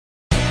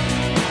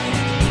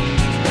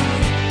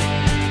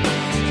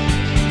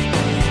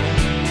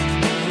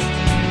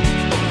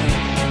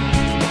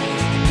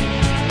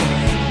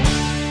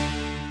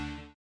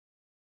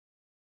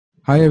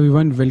Hi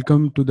everyone,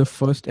 welcome to the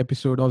first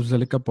episode of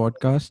Zalika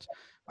podcast.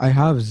 I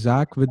have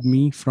Zach with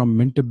me from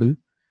Mintable.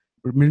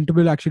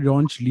 Mintable actually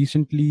launched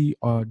recently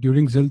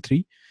during ZIL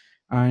 3,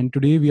 and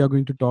today we are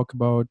going to talk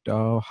about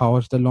how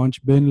has the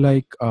launch been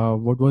like,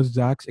 what was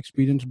Zach's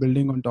experience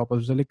building on top of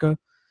Zalika,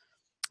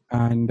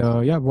 and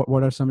yeah,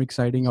 what are some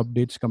exciting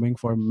updates coming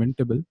for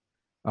Mintable.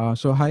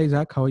 So hi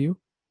Zach, how are you?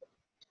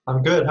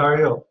 I'm good. How are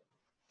you?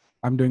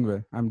 I'm doing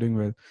well. I'm doing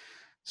well.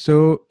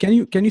 So can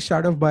you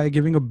start off by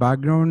giving a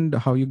background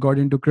how you got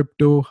into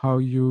crypto, how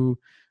you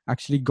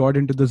actually got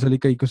into the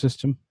Zalika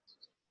ecosystem?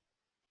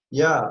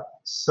 Yeah.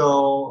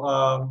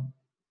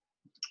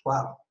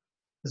 Wow,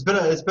 it's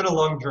been a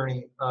long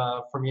journey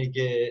for me to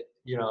get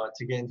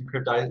into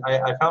crypto.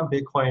 I found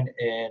Bitcoin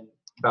in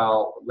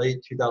about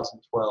late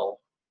 2012,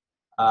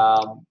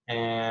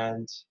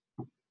 and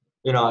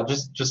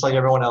just like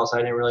everyone else, I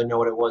didn't really know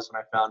what it was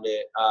when I found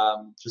it.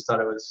 Just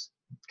thought it was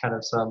kind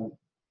of some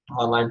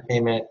online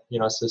payment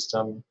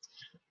system.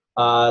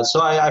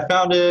 So I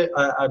found it.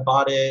 I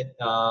bought it.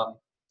 I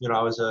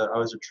was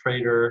a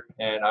trader,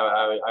 and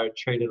I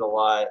traded a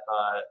lot.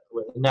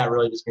 And that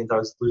really just means I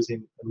was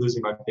losing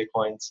my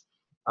bitcoins.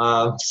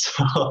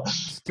 So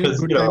Still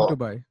because good time to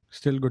buy.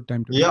 Still good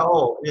time to buy.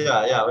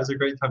 yeah, it was a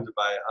great time to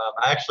buy.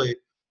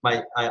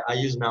 I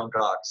use Mt.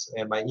 Gox,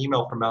 and my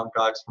email from Mt.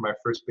 Gox for my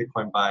first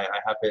Bitcoin buy, I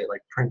have it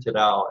like printed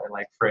out and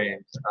like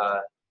framed.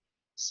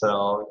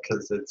 So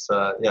because it's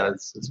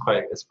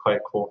quite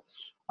cool.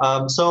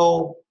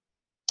 So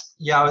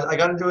yeah, I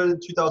got into it in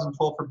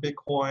 2012 for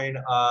Bitcoin,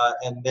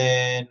 and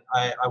then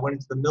I went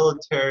into the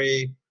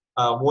military.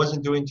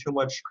 Wasn't doing too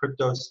much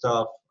crypto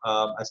stuff.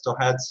 I still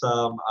had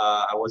some.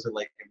 I wasn't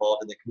like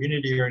involved in the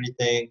community or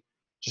anything,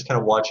 just kind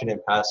of watching it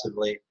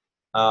passively.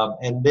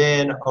 And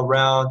then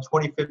around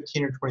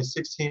 2015 or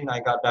 2016, I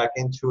got back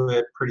into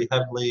it pretty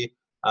heavily.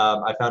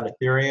 I found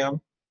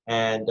Ethereum,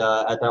 and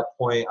at that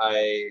point,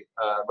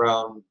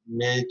 around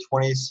mid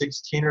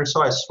 2016 or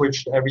so, I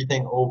switched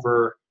everything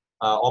over,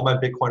 all my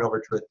Bitcoin over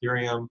to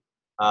Ethereum.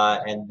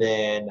 And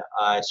then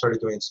I started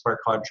doing smart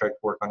contract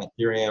work on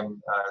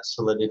Ethereum,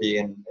 Solidity,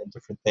 and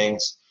different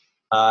things.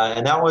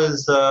 And that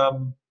was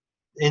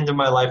into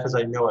my life as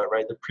I know it,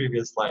 right? The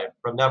previous life.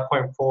 From that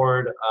point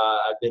forward,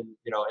 I've been,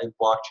 in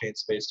blockchain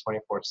space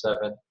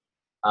 24/7.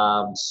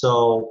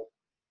 So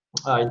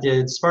I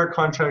did smart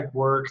contract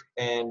work,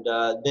 and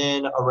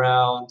then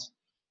around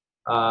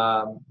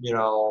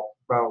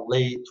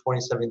late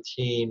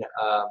 2017,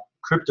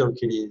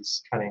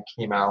 CryptoKitties kind of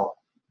came out,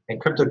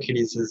 and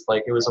CryptoKitties is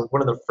like it was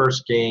one of the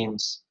first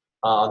games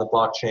on the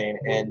blockchain,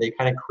 and they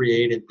kind of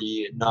created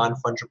the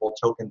non-fungible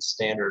token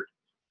standard,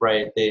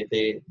 right? They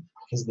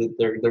because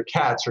their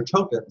cats are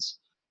tokens,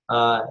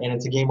 and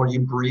it's a game where you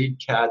breed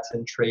cats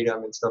and trade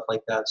them and stuff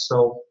like that.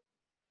 So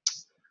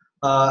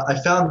I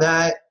found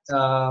that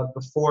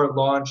before it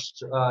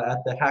launched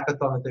at the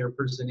hackathon that they were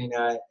presenting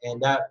at,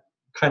 and that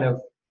kind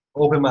of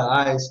opened my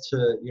eyes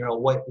to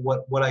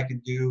what I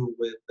could do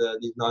with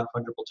these non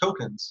fungible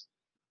tokens.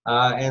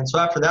 And so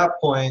after that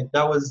point,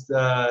 that was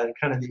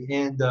kind of the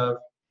end of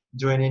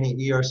doing any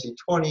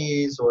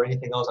ERC20s or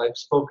anything else. I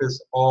just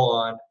focused all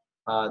on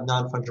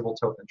non fungible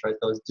tokens, right?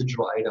 Those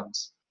digital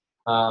items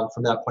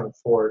from that point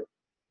forward.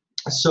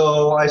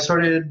 So I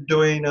started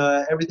doing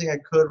everything I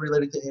could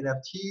related to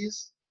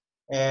NFTs,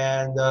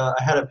 and I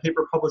had a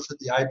paper published with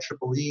the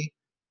IEEE,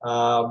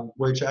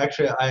 which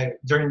actually I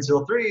during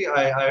ZIL 3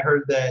 I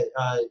heard that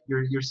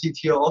your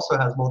CTO also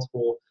has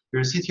multiple.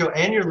 Your CTO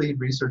and your lead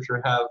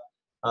researcher have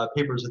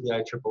papers with the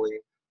IEEE,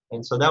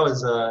 and so that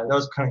was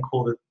kind of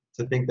cool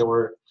to think that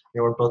we're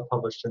both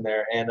published in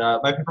there. And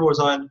my paper was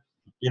on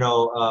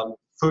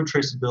food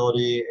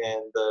traceability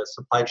and the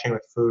supply chain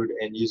with food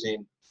and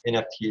using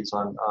NFTs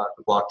on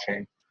the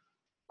blockchain.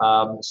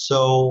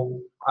 So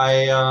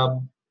I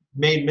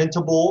made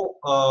Mintable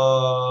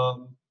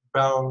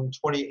around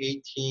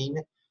 2018,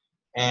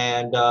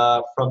 and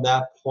from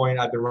that point,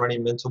 I've been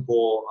running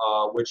Mintable,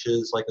 which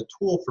is like a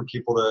tool for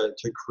people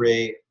to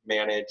create,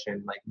 manage,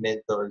 and like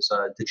mint those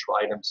digital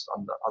items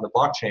on the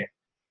blockchain.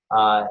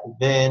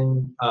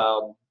 Then,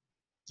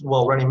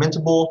 running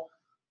Mintable,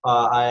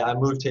 I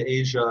moved to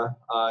Asia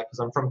because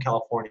I'm from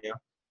California.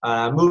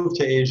 I moved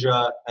to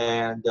Asia,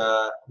 and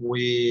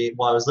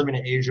while I was living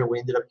in Asia, we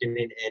ended up getting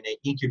in an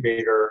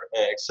incubator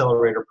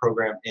accelerator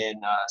program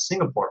in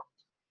Singapore.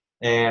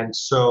 And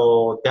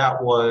so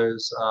that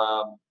was,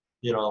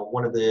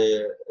 one of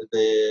the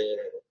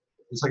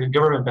it's like a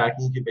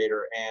government-backed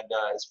incubator, and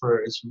it's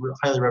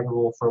highly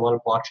reputable for a lot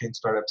of blockchain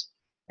startups.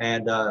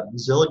 And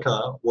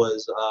Zilliqa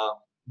was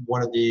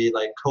one of the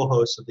like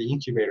co-hosts of the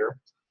incubator.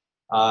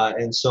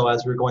 And so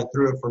as we were going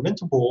through it for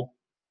Mintable,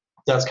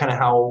 that's kind of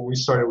how we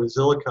started with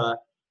Zilliqa.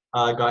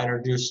 Got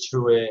introduced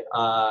to it,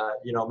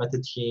 met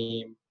the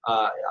team.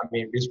 I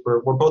mean, because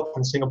we're both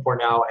in Singapore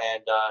now,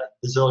 and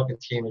the Zilliqa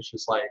team is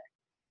just like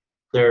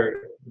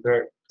they're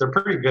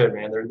pretty good,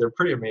 man. They're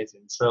pretty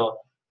amazing. So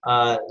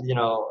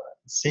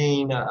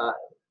seeing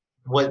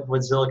what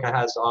Zilliqa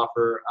has to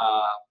offer,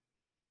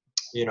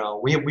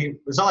 we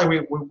it's not like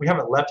we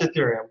haven't left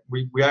Ethereum.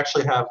 We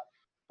actually have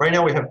right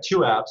now we have two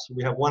apps.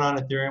 We have one on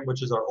Ethereum,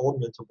 which is our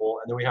old Mintable,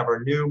 and then we have our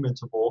new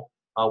Mintable,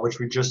 which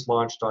we just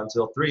launched on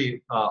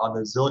ZIL3 on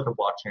the Zilliqa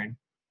blockchain.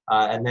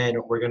 And then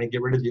we're going to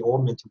get rid of the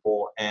old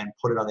Mintable and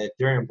put it on the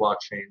Ethereum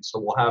blockchain. So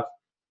we'll have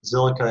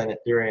Zilliqa and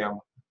Ethereum,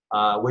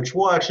 which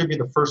will actually be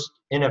the first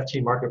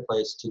NFT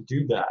marketplace to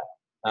do that,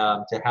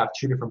 to have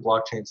two different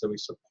blockchains that we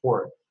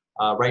support.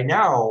 Right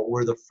now,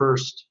 we're the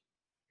first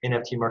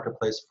NFT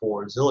marketplace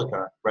for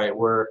Zilliqa, right?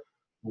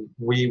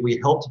 We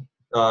helped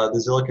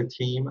the Zilliqa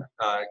team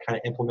kind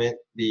of implement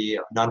the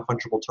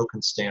non-fungible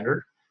token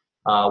standard,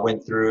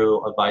 went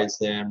through, advised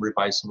them,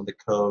 revised some of the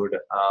code,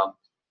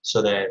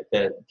 so that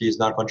these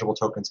non-fungible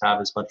tokens have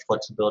as much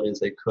flexibility as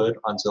they could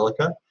on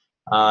Zilliqa.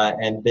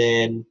 And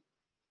then,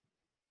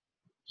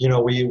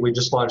 we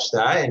just launched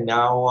that, and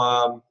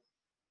now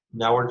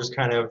we're just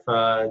kind of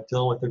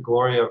dealing with the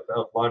glory of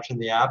launching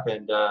the app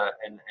and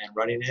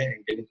running it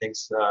and getting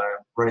things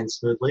running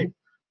smoothly.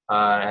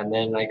 And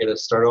then I get to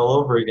start all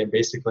over again,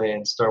 basically,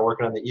 and start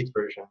working on the ETH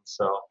version.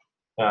 So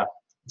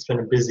it's been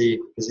a busy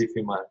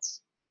few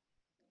months.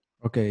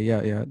 Okay,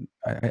 yeah.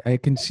 I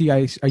can see.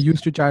 I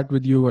used to chat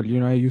with you.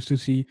 I used to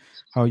see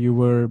how you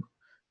were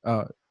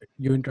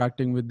you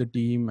interacting with the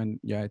team, and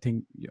I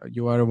think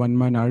you are a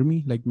one-man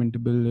army. Like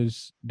Mintable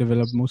is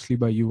developed mostly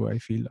by you, I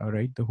feel. All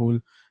right, the whole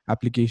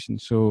application.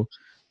 So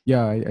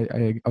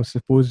I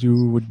suppose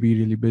you would be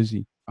really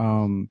busy.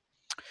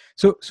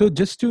 So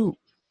just to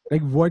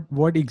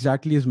what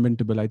exactly is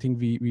Mintable? I think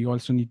we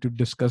also need to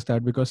discuss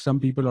that, because some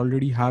people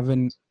already have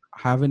an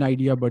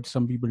idea, but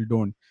some people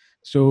don't.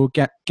 So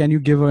can you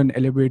give an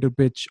elevator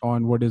pitch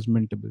on what is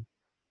Mintable?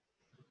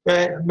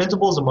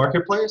 Mintable is a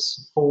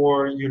marketplace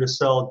for you to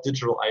sell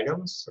digital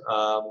items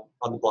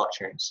on the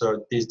blockchain.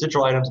 So these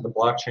digital items on the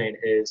blockchain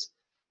is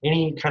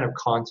any kind of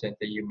content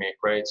that you make,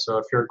 right? So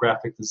if you're a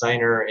graphic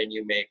designer and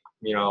you make,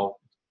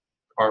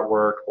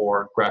 artwork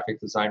or graphic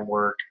design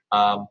work,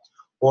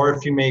 or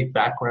if you make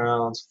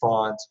backgrounds,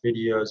 fonts,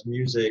 videos,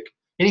 music,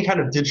 any kind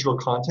of digital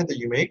content that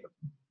you make,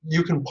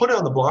 you can put it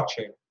on the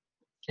blockchain.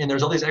 And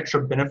there's all these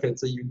extra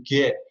benefits that you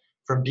get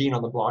from being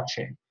on the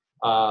blockchain.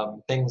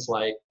 Things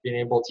like being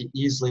able to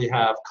easily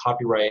have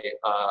copyright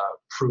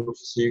proof,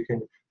 so you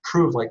can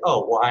prove like,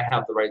 oh, well, I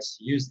have the rights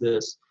to use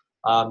this,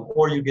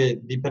 or you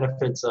get the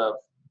benefits of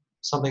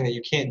something that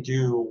you can't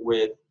do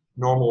with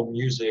normal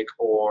music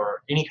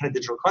or any kind of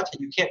digital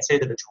content. You can't say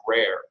that it's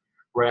rare,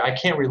 right? I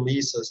can't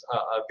release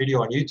a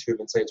video on YouTube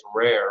and say it's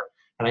rare,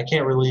 and I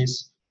can't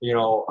release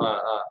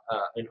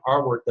an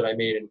artwork that I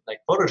made in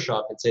like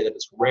Photoshop and say that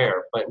it's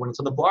rare. But when it's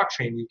on the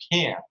blockchain, you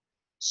can.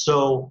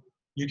 So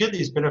you get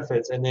these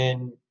benefits, and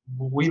then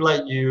we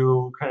let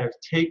you kind of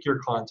take your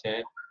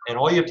content, and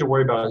all you have to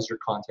worry about is your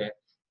content,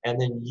 and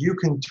then you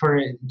can turn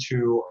it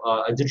into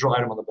a digital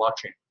item on the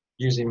blockchain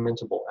using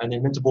Mintable. And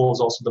then Mintable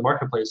is also the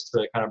marketplace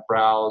to kind of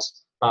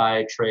browse,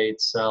 buy, trade,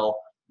 sell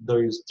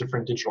those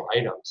different digital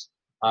items.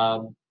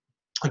 A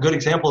good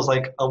example is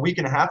like a week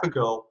and a half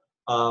ago,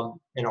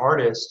 an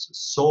artist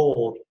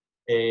sold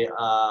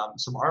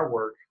some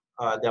artwork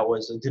that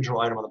was a digital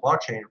item on the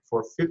blockchain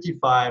for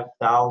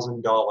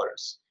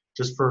 $55,000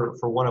 just for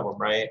one of them,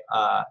 right?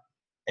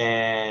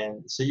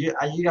 And so you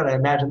got to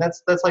imagine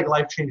that's like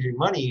life-changing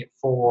money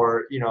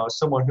for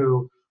someone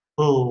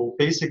who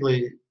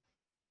basically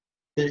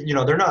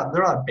they're not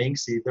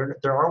Banksy, their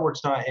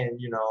artwork's not in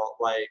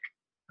like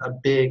a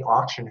big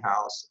auction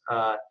house.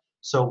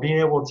 So being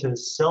able to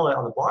sell it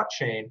on the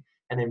blockchain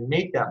and then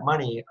make that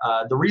money,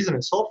 the reason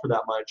it's sold for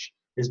that much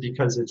is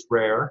because it's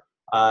rare,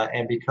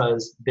 and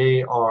because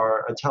they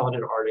are a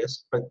talented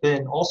artist, but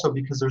then also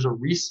because there's a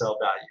resale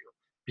value.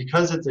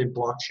 Because it's a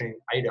blockchain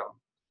item,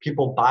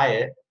 people buy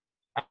it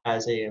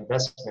as an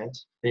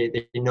investment.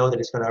 They know that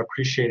it's going to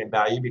appreciate in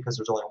value because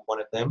there's only one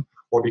of them,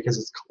 or because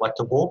it's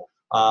collectible,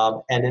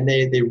 and then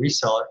they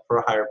resell it for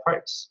a higher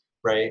price,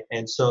 right?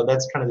 And so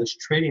that's kind of this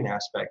trading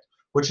aspect,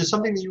 which is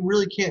something that you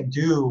really can't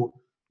do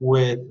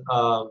with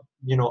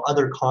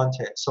other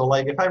content. So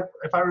like if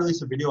I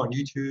release a video on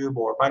YouTube,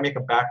 or if I make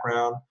a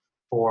background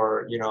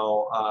for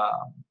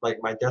like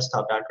my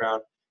desktop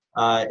background,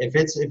 if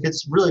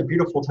it's really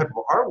beautiful type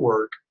of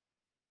artwork,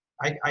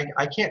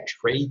 I can't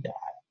trade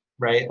that,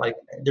 right? Like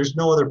there's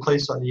no other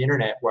place on the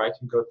internet where I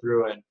can go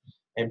through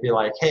and be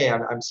like, hey,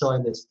 I'm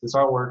selling this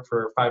artwork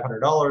for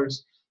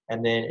 $500,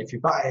 and then if you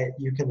buy it,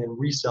 you can then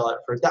resell it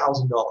for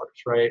 $1,000,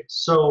 right?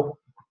 So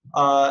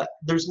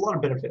there's a lot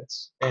of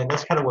benefits, and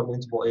that's kind of what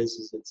Mintable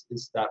is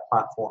it's that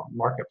platform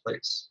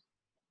marketplace.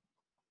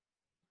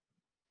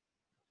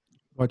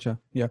 Gotcha.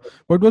 Yeah.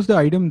 What was the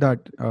item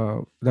that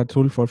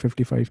sold for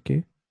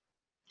 55K?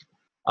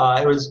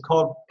 It was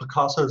called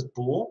Picasso's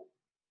Bull.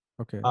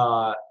 Okay.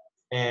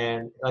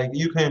 And like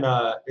you can,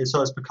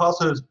 so it's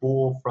Picasso's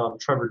Bull from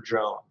Trevor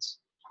Jones,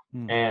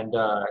 and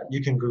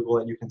you can Google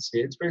it, you can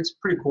see it. It's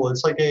pretty cool.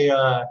 It's like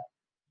a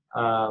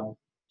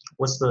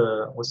what's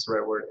the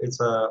right word? It's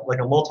like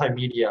a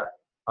multimedia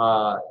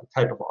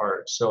type of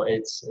art. So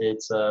it's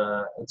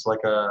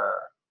like a,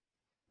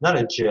 not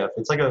a GIF.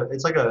 It's like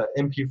a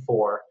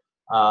MP4,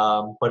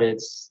 but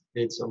it's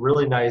a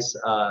really nice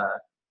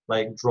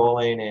like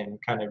drawing and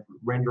kind of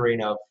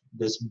rendering of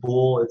this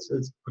bull. It's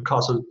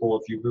Picasso's bull.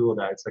 If you Google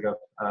that, it's like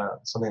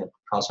something that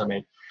Picasso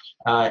made.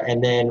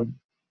 And then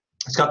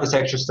it's got this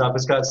extra stuff.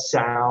 It's got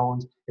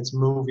sound. It's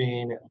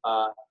moving.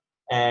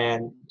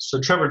 And so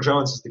Trevor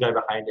Jones is the guy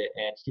behind it,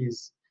 and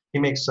he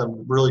makes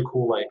some really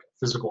cool like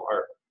physical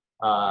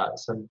art,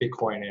 some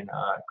Bitcoin and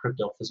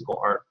crypto physical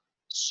art.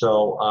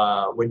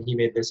 So when he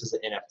made this as an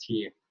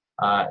NFT,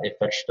 it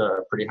fetched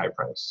a pretty high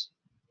price.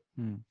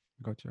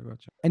 Gotcha.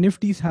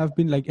 NFTs have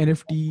been like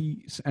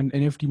NFTs and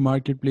NFT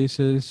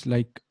marketplaces.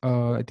 Like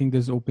I think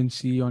there's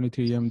OpenSea on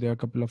Ethereum. There are a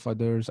couple of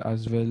others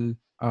as well.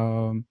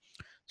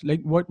 So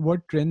like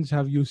what trends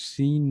have you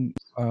seen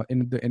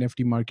in the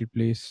NFT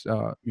marketplace?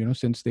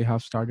 Since they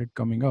have started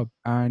coming up,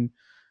 and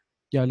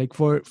yeah, like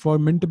for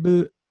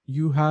Mintable,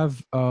 you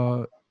have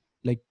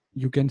like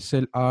you can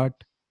sell art,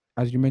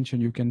 as you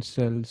mentioned. You can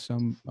sell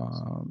some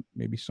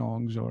maybe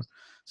songs or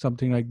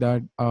something like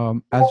that,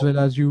 as well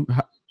as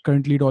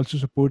currently it also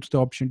supports the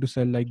option to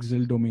sell like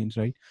ZIL domains,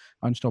 right?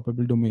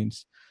 Unstoppable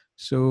domains.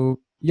 So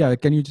yeah,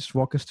 can you just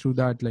walk us through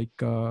that, like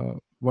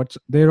what's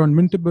there on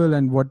Mintable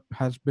and what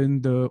has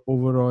been the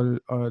overall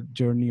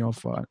journey of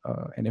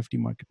NFT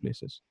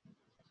marketplaces?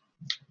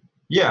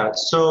 Yeah,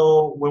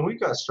 so when we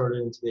got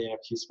started into the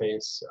NFT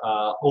space,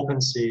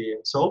 OpenSea.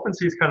 So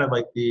OpenSea is kind of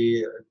like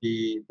the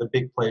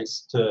big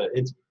place to.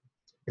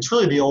 It's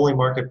really the only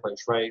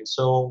marketplace, right?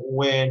 So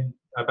when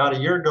about a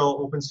year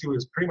ago, OpenSea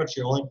was pretty much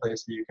the only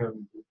place that you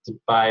can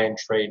buy and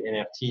trade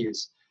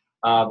NFTs.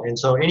 And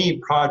so any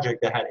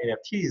project that had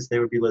NFTs, they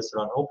would be listed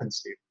on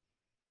OpenSea.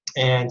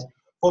 And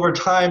over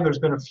time, there's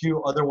been a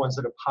few other ones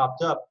that have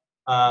popped up,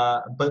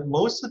 but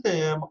most of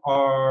them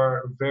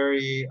are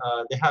they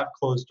have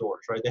closed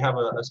doors, right? They have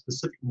a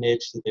specific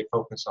niche that they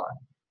focus on.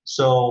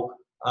 So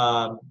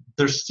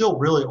there's still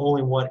really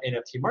only one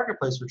NFT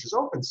marketplace, which is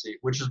OpenSea,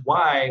 which is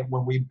why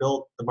when we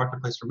built the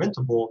marketplace for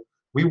Mintable,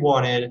 we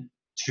wanted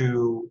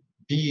to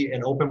be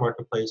an open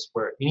marketplace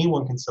where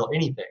anyone can sell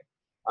anything.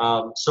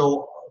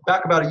 So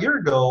back about a year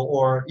ago,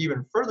 or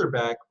even further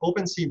back,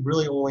 OpenSea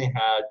really only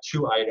had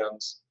two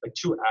items, like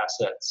two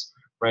assets,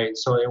 right?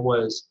 So it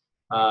was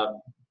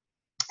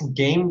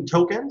game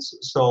tokens.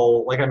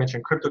 So like I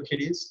mentioned,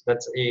 CryptoKitties,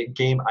 that's a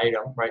game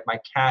item, right? My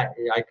cat,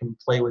 I can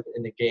play with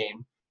in the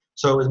game.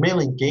 So it was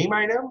mainly game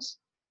items,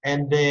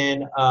 and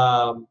then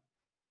a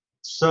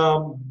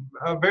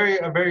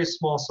very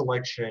small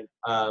selection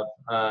of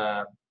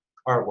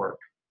artwork,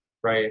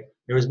 right?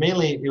 It was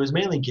mainly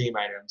game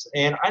items,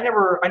 and I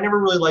never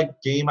really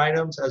liked game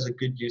items as a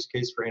good use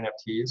case for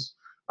NFTs.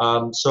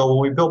 So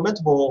when we built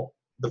Mintable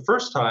the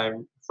first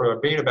time for a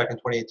beta back in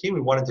 2018,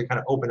 we wanted to kind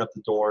of open up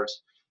the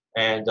doors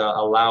and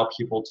allow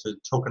people to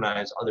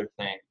tokenize other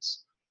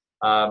things.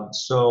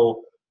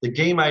 So the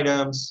game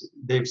items,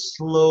 they've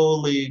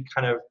slowly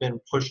kind of been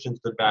pushed into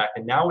the back,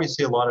 and now we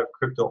see a lot of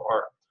crypto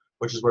art,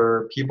 which is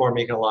where people are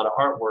making a lot of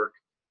artwork.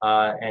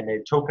 And they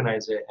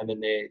tokenize it, and then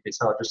they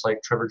sell it, just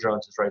like Trevor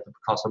Jones is, right? The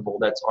Picasso bull,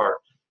 that's art.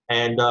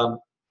 And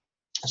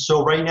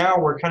so right now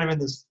we're kind of in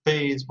this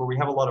phase where we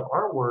have a lot of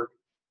artwork,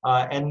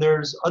 and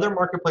there's other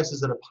marketplaces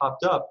that have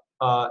popped up,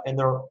 and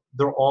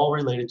they're all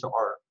related to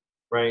art,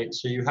 right?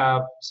 So you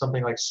have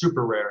something like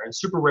Super Rare, and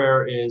Super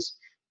Rare is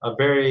a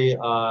very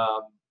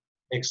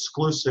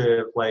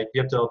exclusive, like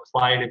you have to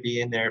apply to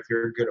be in there if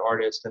you're a good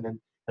artist, and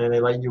then they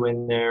let you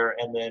in there,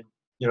 and then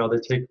they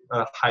take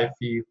a high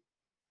fee,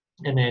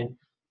 and then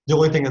the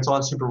only thing that's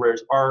on Super Rare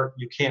is art.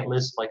 You can't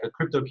list like a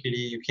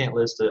CryptoKitty. You can't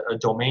list a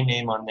domain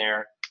name on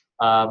there.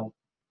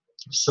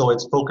 So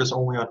it's focused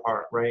only on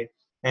art, right?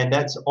 And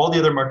that's all the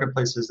other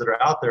marketplaces that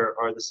are out there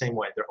are the same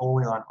way. They're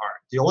only on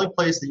art. The only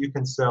place that you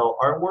can sell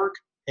artwork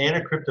and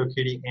a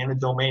CryptoKitty and a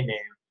domain name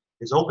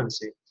is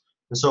OpenSea.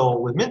 And so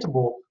with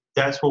Mintable,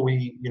 that's where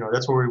we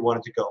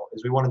wanted to go,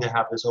 is we wanted to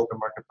have this open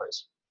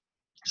marketplace.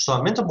 So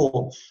on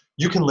Mintable,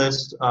 you can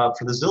list,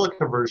 for the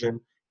Zilliqa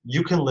version,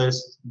 you can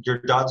list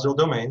your .zil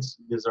domains,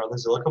 because they're on the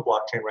Zilliqa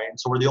blockchain, right? And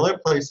so we're the only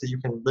place that you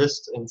can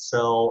list and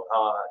sell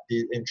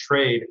and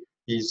trade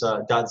these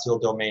 .zil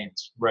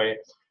domains, right?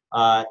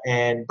 But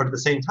at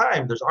the same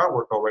time, there's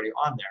artwork already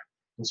on there.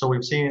 And so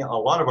we've seen a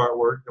lot of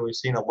artwork, and we've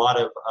seen a lot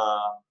of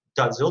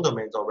 .zil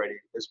domains already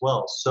as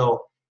well.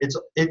 So it's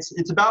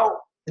about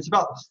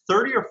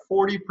 30 or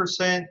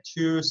 40%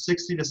 to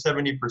 60 to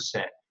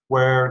 70%,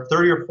 where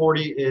 30 or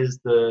 40 is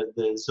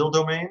the ZIL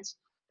domains,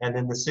 and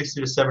then the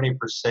 60 to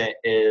 70%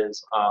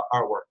 is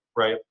artwork,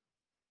 right?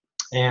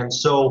 And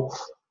so,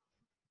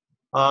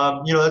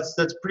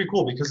 that's pretty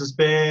cool, because it's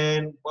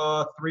been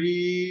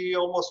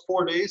almost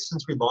 4 days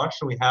since we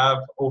launched, and we have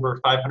over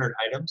 500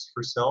 items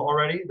for sale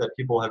already that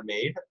people have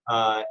made,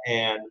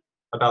 and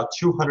about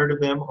 200 of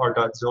them are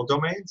 .zil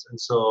domains,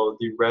 and so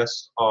the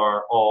rest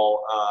are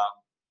all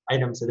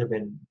items that have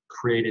been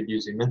created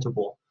using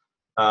Mintable,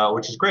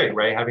 which is great,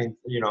 right? Having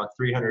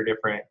 300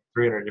 different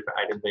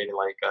items made in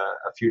like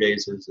a few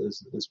days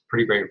is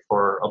pretty great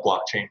for a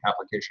blockchain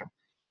application.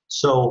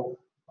 So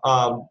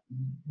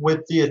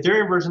with the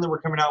Ethereum version that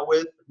we're coming out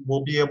with,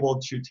 we'll be able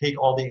to take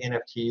all the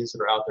NFTs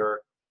that are out there,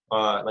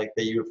 like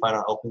that you would find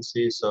on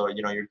OpenSea. So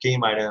your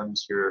game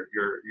items, your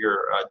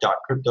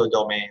 .crypto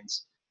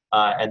domains,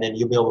 and then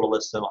you'll be able to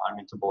list them on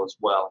Mintable as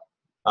well.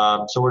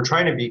 So we're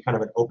trying to be kind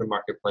of an open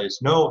marketplace.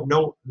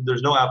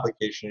 There's no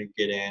application to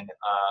get in,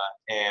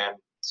 and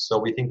so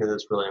we think that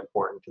it's really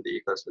important to the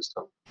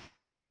ecosystem.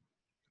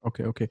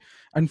 Okay.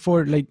 And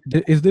for like,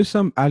 is there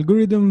some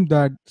algorithm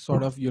that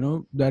sort of,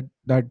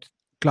 that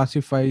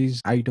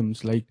classifies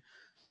items, like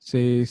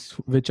says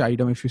which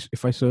item,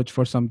 if I search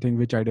for something,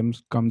 which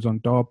items comes on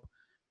top?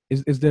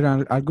 Is there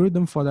an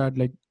algorithm for that?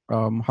 Like,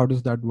 how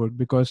does that work?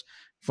 Because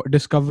for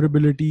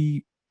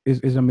discoverability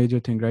is a major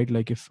thing, right?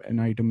 Like if an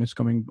item is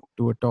coming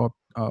to a top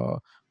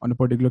on a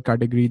particular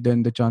category,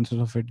 then the chances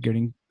of it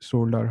getting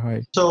sold are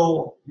high.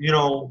 So,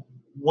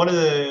 one of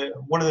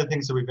the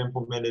things that we've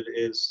implemented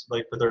is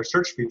like with our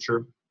search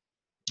feature,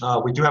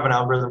 we do have an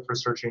algorithm for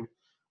searching,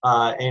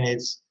 and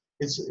it's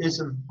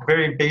a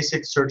very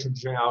basic search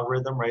engine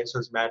algorithm, right? So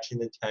it's matching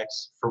the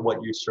text for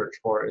what you search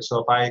for.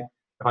 So if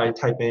I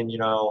type in,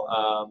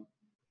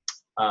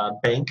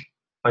 bank,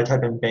 if I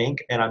type in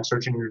bank and I'm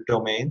searching your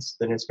domains,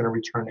 then it's going to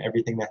return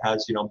everything that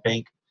has,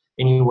 bank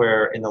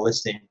anywhere in the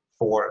listing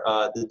for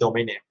the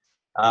domain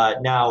name.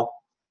 Now,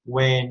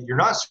 when you're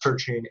not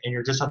searching and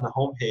you're just on the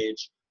home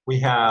page, we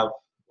have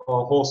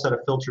a whole set of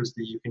filters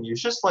that you can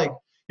use, just like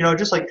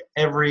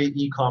every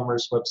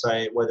e-commerce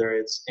website, whether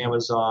it's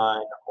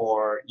Amazon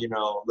or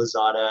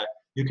Lazada,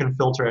 you can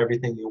filter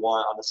everything you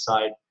want on the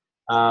side.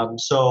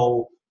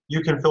 So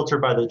you can filter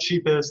by the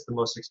cheapest, the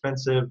most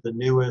expensive, the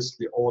newest,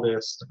 the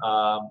oldest,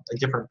 a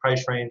different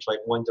price range like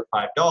 $1 to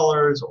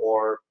 $5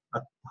 or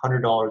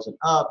 $100 and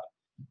up.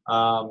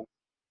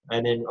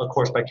 And then, of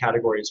course, by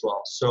category as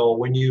well. So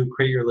when you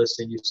create your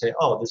listing, you say,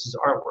 oh, this is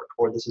artwork,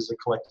 or this is a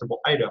collectible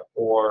item,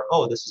 or,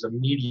 oh, this is a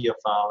media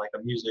file, like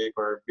a music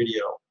or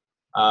video.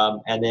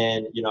 And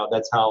then,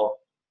 that's how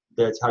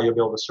you'll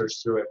be able to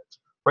search through it.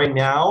 Right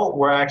now,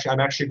 I'm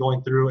actually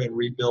going through and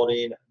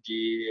rebuilding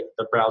the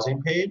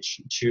browsing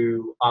page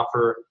to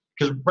offer,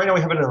 because right now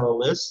we have it on a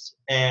list,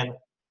 and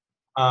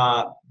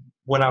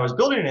when I was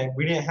building it,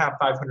 we didn't have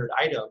 500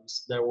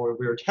 items that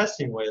we were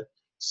testing with.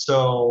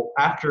 So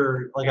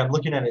after, like, I'm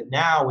looking at it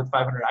now with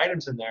 500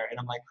 items in there, and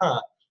I'm like,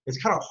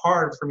 it's kind of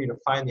hard for me to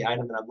find the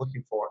item that I'm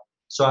looking for.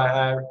 So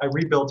I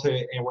rebuilt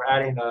it, and we're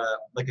adding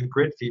a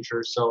grid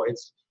feature. So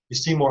you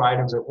see more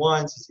items at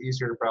once. It's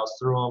easier to browse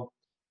through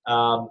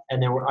them.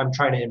 And then I'm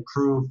trying to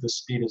improve the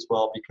speed as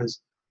well, because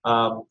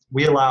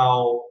we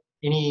allow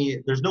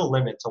there's no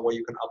limits on what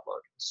you can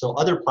upload. So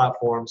other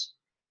platforms,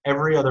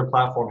 every other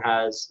platform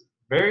has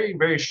very,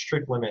 very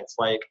strict limits,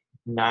 like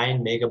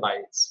 9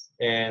 megabytes.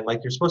 And like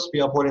you're supposed to be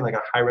uploading like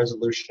a high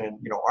resolution,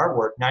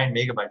 artwork. 9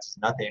 megabytes is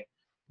nothing,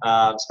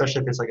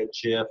 especially if it's like a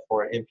GIF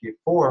or an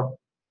MP4.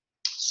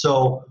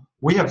 So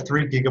we have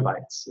 3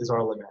 gigabytes is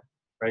our limit,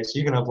 right? So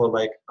you can upload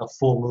like a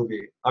full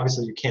movie.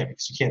 Obviously you can't,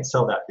 because you can't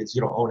sell that because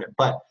you don't own it.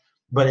 But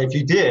if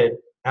you did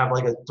have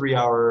like a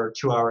 3-hour,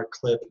 2-hour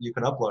clip, you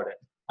can upload it.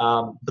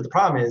 But the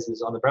problem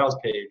is on the browse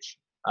page,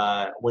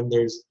 when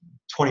there's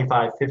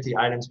 25, 50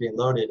 items being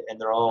loaded and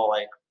they're all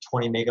like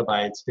 20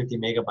 megabytes, 50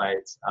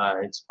 megabytes,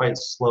 it's quite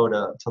slow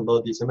to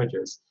load these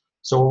images.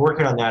 So we're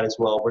working on that as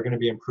well. We're going to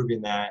be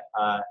improving that.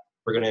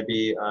 We're going to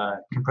be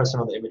compressing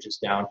all the images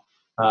down.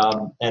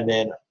 And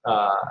then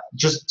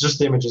just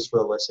the images for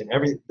the listing.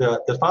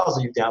 The files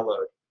that you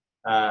download,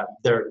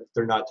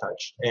 they're not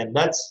touched. And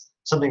that's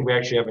something we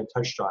actually haven't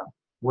touched on.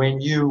 When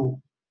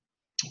you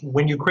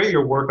create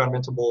your work on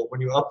Mintable,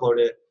 when you upload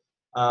it,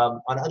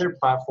 on other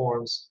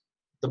platforms,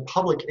 the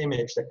public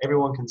image that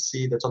everyone can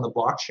see that's on the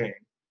blockchain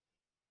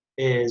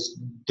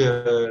is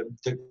the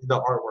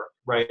artwork,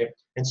 right?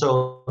 And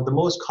so the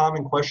most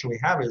common question we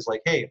have is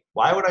like, hey,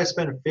 why would I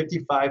spend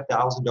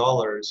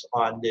 $55,000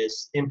 on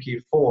this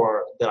MP4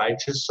 that I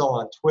just saw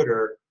on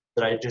Twitter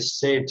that I just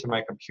saved to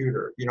my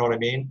computer? You know what I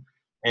mean?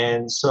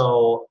 And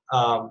so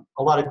a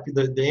lot of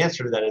the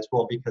answer to that is,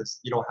 well, because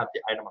you don't have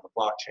the item on the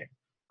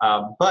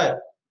blockchain. But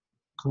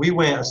we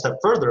went a step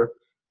further,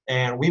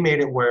 and we made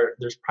it where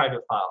there's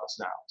private files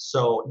now.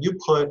 So you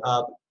put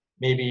up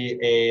maybe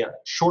a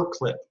short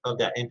clip of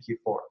that MP4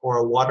 or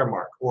a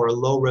watermark or a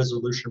low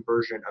resolution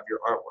version of your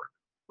artwork,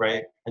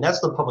 right? And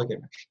that's the public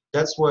image.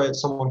 That's what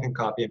someone can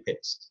copy and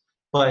paste.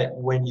 But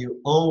when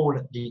you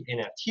own the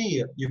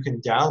NFT, you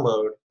can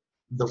download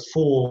the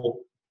full,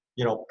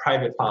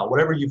 private file,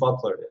 whatever you've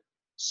uploaded.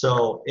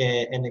 So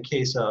in the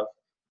case of,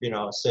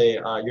 say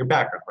your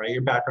background, right?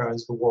 Your background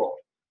is the world.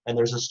 And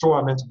there's a store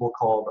on Mintable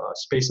called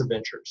Space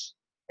Adventures.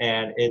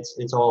 And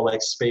it's all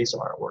like space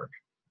artwork.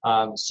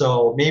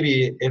 So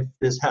maybe if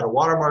this had a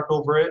watermark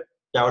over it,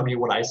 that would be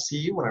what I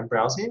see when I'm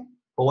browsing.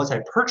 But once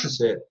I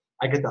purchase it,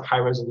 I get the high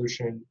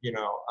resolution,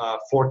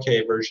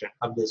 4K version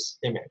of this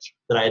image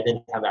that I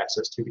then have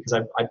access to because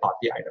I bought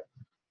the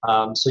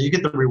item. So you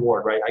get the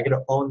reward, right? I get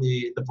to own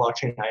the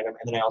blockchain item,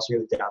 and then I also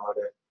get to download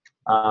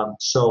it.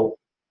 So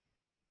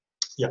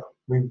yeah,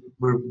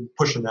 we're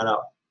pushing that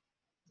out.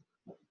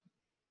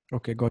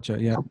 Okay, gotcha.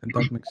 Yeah,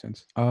 that makes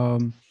sense.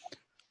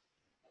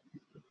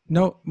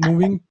 Now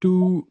moving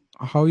to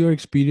how your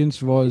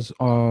experience was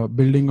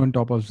building on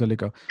top of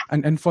Zilliqa.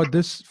 And for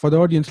this, for the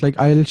audience, like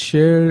I'll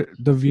share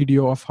the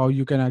video of how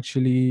you can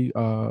actually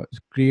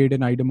create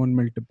an item on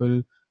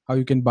Multiple, how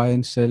you can buy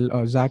and sell.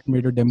 Zach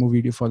made a demo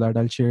video for that.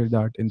 I'll share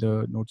that in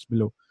the notes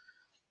below.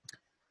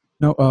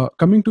 Now,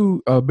 coming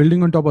to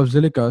building on top of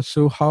Zilliqa,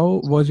 so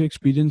how was your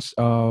experience,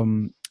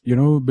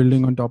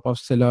 building on top of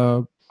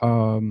Scylla,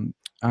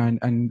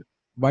 and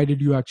why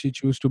did you actually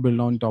choose to build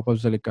on top of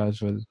Zilliqa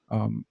as well?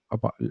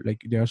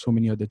 Like there are so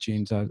many other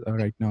chains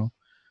right now.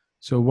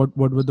 So what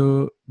were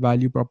the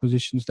value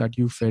propositions that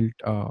you felt,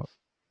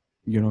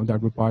 that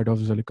were part of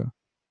Zilliqa?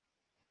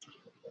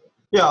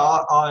 Yeah,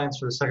 I'll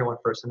answer the second one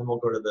first, and then we'll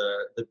go to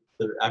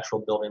the actual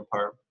building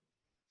part.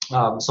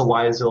 So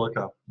why is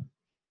Zilliqa?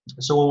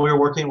 So when we were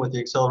working with the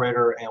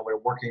accelerator and we are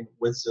working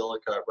with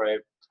Zilliqa, right?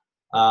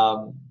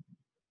 Um,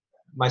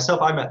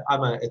 Myself, I'm an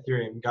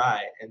Ethereum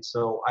guy, and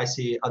so I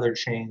see other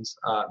chains,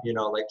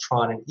 like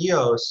Tron and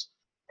EOS,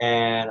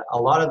 and a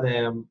lot of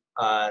them,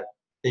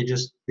 they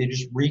just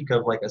reek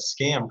of like a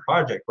scam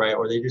project, right?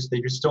 Or they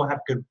just don't have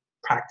good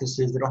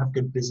practices. They don't have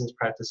good business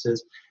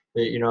practices.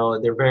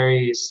 They're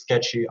very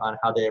sketchy on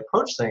how they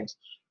approach things,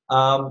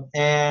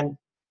 and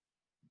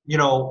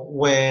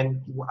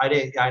when I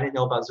didn't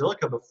know about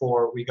Zilliqa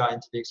before we got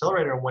into the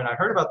accelerator. When I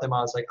heard about them,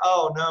 I was like,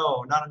 oh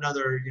no, not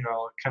another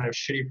kind of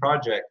shitty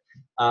project.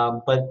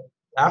 But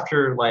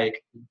after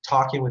like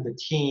talking with the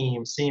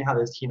team, seeing how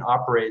this team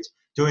operates,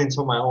 doing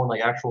some of my own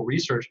like actual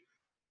research,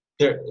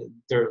 they're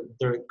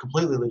they're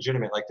completely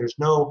legitimate. Like there's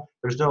no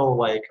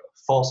like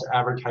false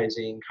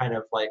advertising kind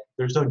of like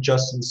there's no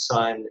Justin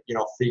Sun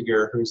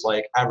figure who's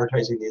like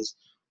advertising these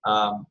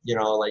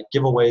like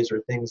giveaways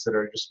or things that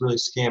are just really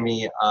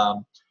scammy.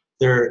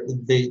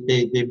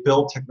 They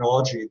build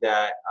technology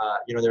that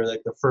they're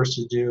like the first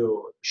to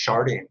do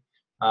sharding,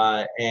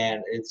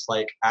 and it's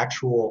like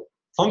actual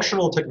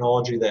functional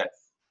technology that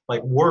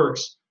like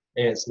works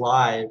and it's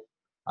live,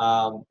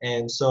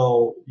 and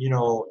so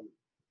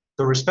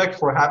the respect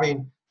for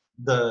having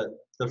the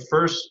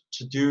first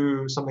to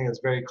do something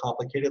that's very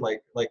complicated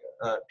like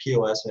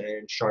POS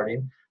and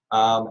sharding,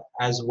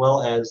 as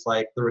well as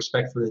like the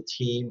respect for the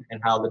team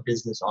and how the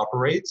business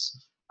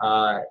operates.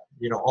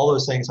 All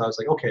those things. I was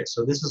like, okay,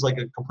 so this is like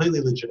a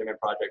completely legitimate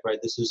project, right?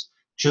 This is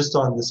just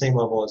on the same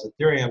level as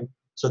Ethereum,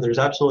 so there's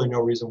absolutely no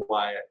reason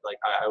why like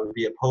I would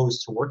be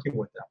opposed to working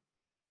with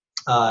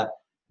them.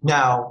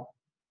 Now,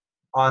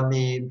 on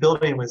the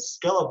building with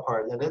Scala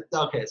part,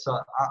 okay, so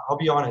I'll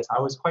be honest,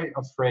 I was quite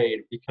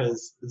afraid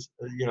because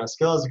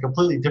Scala is a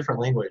completely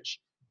different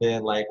language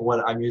than like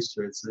what I'm used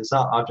to. It's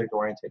not object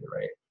oriented,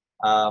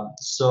 right?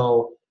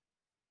 So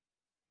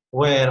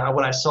when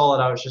I saw it,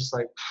 I was just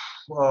like,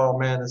 oh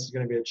man, this is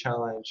going to be a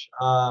challenge.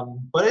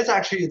 But it's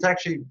actually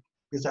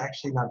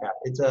not bad.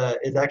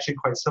 It's actually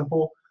quite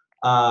simple.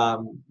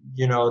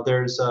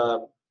 There's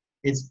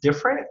it's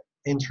different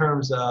in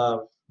terms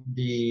of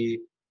the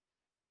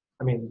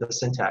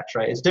syntax,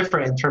 right? It's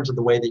different in terms of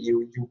the way that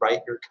you write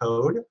your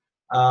code.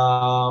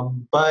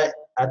 But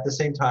at the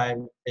same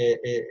time,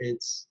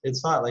 it's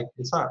not like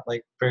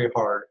very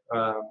hard.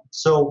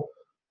 So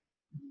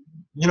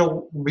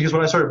because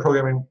when I started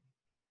programming,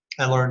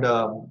 I learned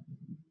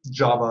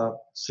Java,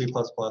 C++,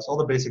 all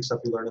the basic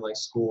stuff you learn in like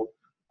school.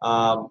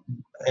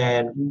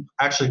 And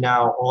actually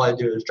now all I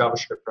do is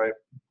JavaScript, right?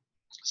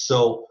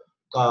 So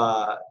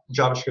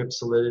JavaScript,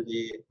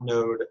 Solidity,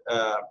 Node,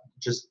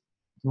 just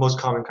most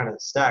common kind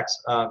of stacks.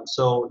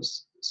 So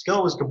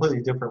Scala was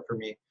completely different for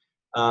me,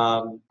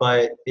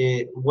 but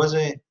it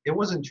wasn't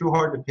too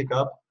hard to pick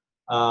up.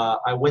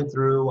 I went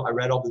through, I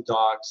read all the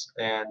docs,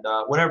 and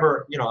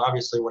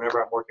obviously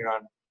whenever I'm working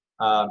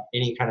on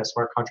any kind of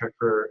smart contract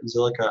for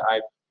Zilliqa,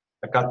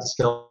 I've got the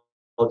Scala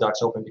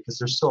docs open because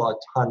there's still a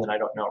ton that I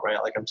don't know,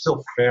 right? Like I'm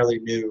still fairly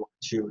new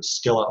to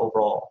Scala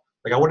overall.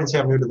 Like I wouldn't say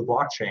I'm new to the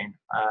blockchain,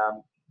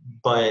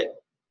 but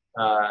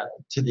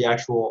to the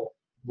actual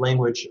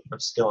language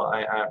of Scala,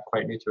 I'm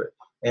quite new to it.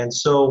 And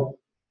so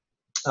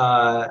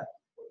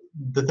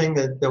the thing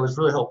that was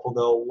really helpful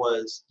though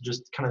was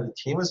just kind of the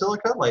team of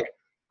Zilliqa. Like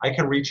I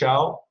can reach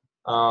out,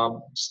 I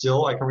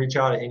can reach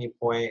out at any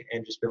point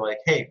and just be like,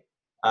 hey,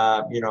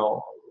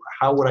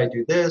 how would I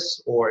do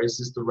this? Or is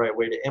this the right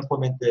way to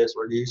implement this?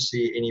 Or do you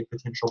see any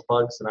potential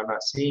bugs that I'm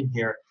not seeing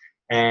here?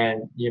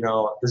 And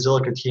the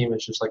Zilliqa team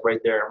is just like right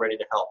there and ready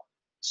to help.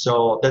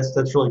 So that's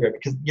really great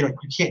because you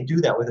can't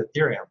do that with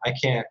Ethereum. I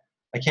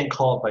can't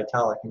call up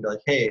Vitalik and be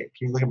like, hey,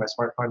 can you look at my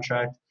smart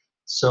contract?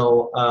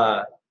 So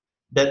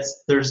there's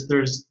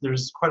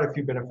quite a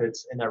few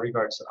benefits in that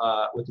regards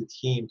with the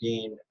team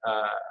being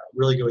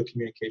really good with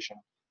communication.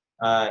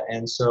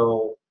 And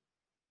so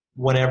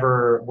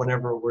whenever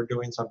we're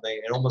doing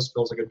something, it almost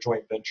feels like a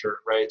joint venture,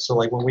 right? So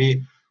like when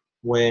we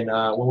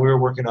were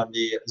working on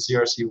the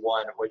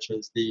ZRC1, which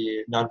is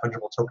the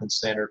non-fungible token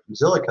standard from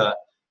Zilliqa,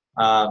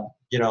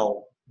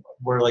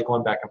 we're like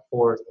going back and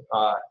forth,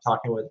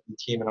 talking with the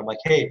team, and I'm like,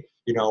 hey,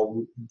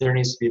 there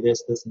needs to be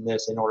this, this, and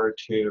this in order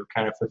to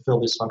kind of fulfill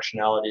these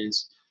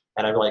functionalities.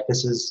 And I'm like,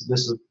 this is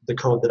the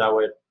code that I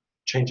would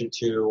change it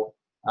to,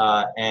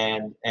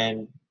 and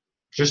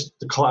just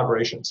the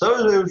collaboration.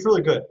 So it was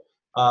really good,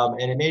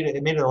 and it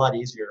made it a lot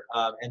easier.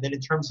 And then in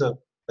terms of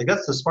like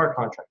that's the smart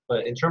contract,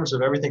 but in terms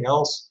of everything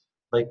else,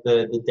 like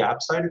the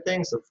DApp side of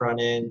things, the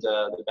front end,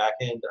 the back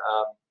end,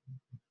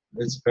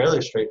 it's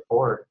fairly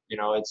straightforward.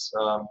 It's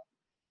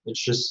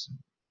just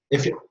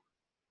if you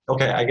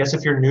okay, I guess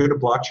if you're new to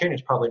blockchain,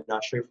 it's probably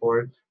not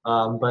straightforward.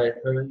 But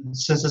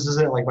since this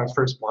isn't like my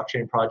first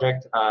blockchain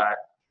project,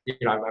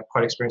 I'm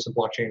quite experienced with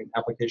blockchain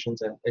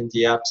applications and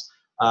DApps.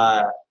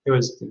 It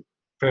was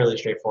fairly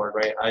straightforward,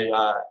 right?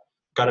 I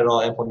got it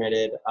all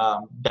implemented.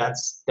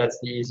 That's the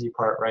easy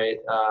part, right?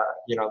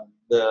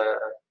 The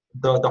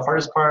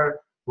hardest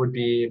part would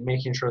be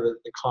making sure that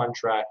the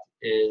contract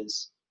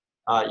is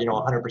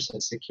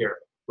 100% secure,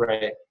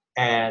 right?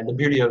 And the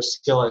beauty of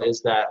Skilla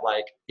is that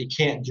like it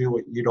can't do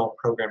what you don't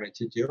program it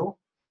to do.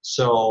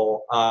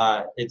 So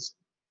it's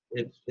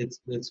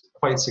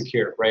quite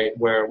secure, right?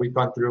 Where we've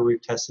gone through,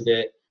 we've tested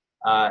it,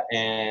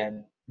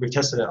 and we've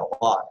tested it a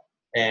lot.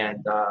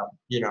 And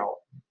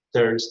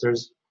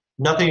there's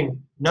nothing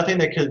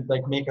that could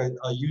like make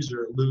a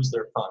user lose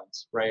their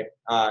funds, right?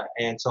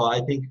 And so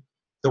I think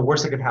the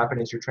worst that could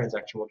happen is your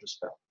transaction will just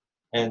fail.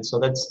 And so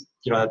that's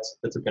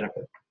a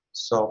benefit.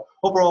 So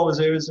overall,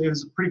 it was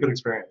a pretty good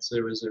experience.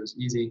 It was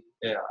easy.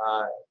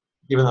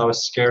 Even though I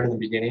was scared in the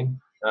beginning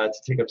to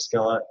take up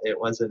Scala, it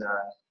wasn't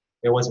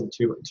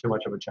too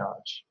much of a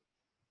challenge.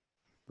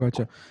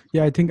 Gotcha.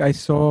 Yeah, I think I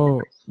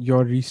saw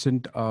your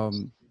recent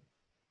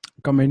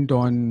comment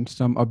on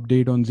some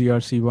update on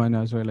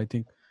ZRC1 as well. I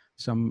think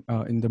some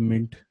in the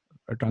Mint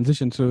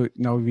transition. So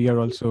now we are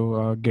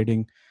also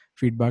getting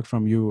feedback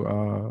from you.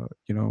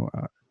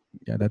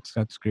 Yeah,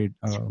 that's great.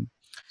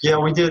 Yeah,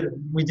 we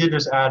did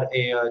just add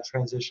a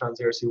transition on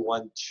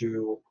ZRC1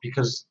 to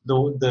because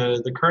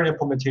the current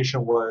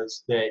implementation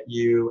was that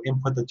you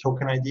input the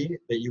token ID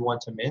that you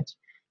want to mint.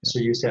 So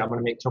you say I'm going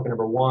to make token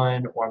number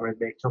 1, or I'm going to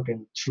make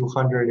token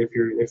 200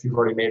 if you've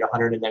already made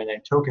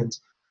 199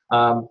 tokens.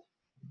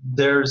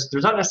 There's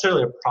not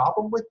necessarily a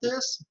problem with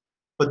this,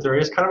 but there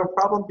is kind of a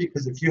problem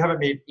because if you haven't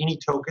made any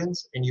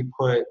tokens and you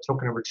put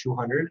token number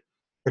 200,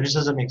 that just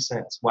doesn't make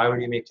sense. Why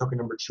would you make token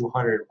number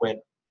 200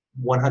 when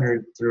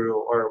 100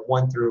 through or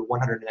 1 through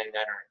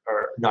 199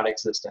 are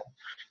non-existent?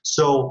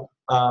 So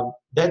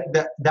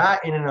that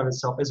in and of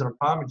itself isn't a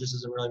problem. It just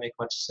doesn't really make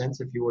much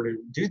sense if you were to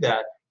do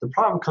that. The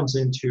problem comes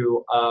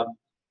into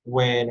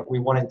when we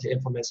wanted to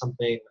implement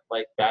something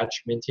like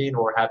batch minting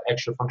or have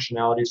extra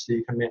functionality so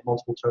you can mint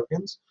multiple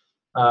tokens,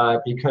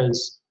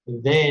 because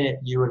then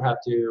you would have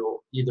to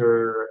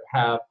either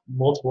have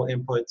multiple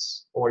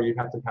inputs, or you'd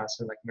have to pass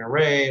in like an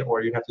array,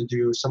 or you'd have to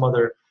do some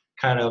other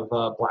kind of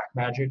black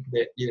magic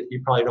that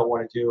you probably don't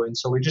want to do. And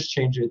so we just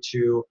changed it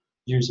to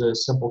use a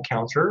simple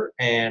counter,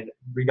 and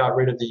we got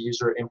rid of the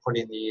user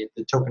inputting the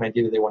token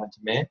ID that they wanted to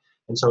mint.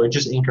 And so it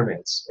just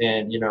increments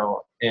and in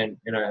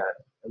a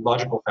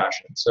logical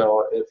fashion.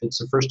 So if it's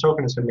the first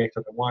token, it's going to make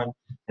token 1, and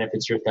if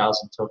it's your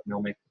 1,000th token,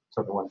 it'll make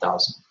token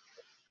 1,000.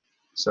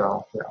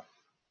 So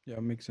yeah,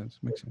 makes sense.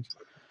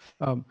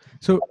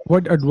 So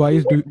what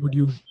advice would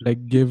you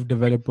like give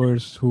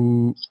developers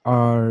who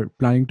are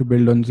planning to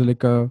build on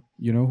Zilliqa,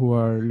 who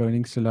are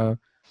learning Scilla,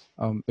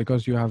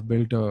 because you have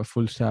built a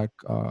full stack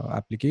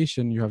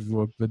application, you have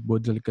worked with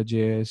both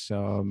Zilliqa.js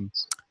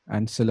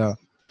and Scilla,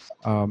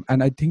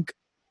 and I think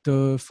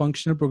the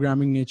functional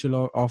programming nature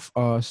of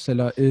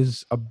Scilla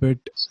is a bit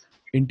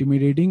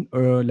intimidating,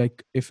 or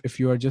like if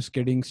you are just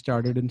getting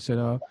started in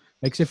Scilla,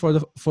 like say for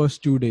the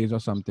first 2 days or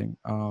something.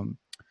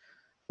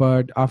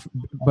 But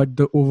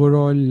the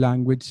overall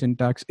language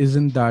syntax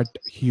isn't that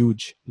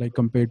huge, like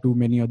compared to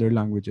many other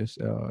languages.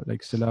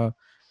 Like Scilla,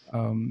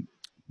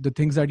 the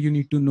things that you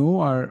need to know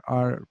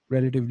are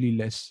relatively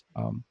less.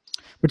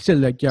 But still,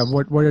 like, yeah,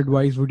 what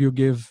advice would you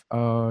give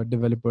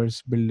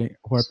developers who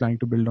are planning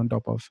to build on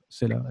top of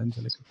Scilla and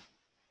Zilliqa?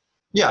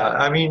 Yeah,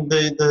 I mean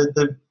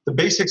the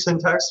basic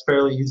syntax is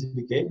fairly easy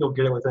to get. You'll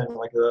get it within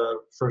like the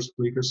first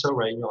week or so,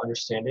 right? You'll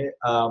understand it.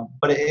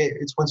 But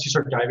it's once you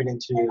start diving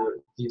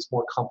into these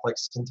more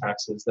complex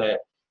syntaxes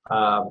that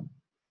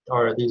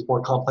or these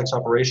more complex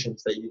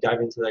operations that you dive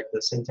into like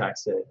the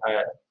syntax that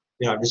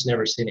I've just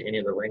never seen in any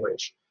other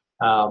language.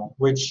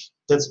 Which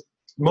that's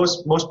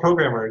most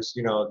programmers,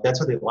 that's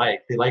what they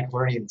like. They like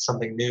learning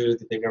something new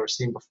that they've never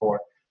seen before.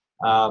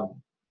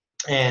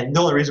 And the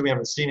only reason we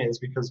haven't seen it is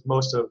because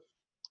most of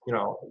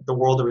the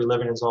world that we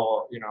live in is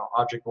all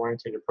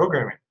object-oriented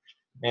programming,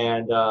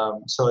 and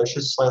so it's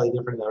just slightly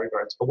different in that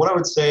regards. But what I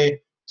would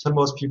say to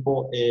most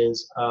people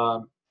is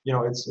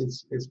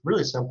it's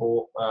really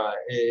simple.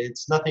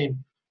 It's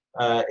nothing.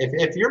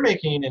 If you're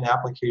making an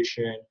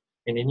application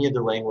in any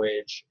other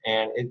language,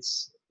 and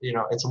it's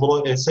a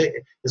little, as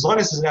long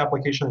as it's an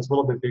application that's a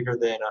little bit bigger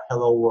than a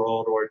hello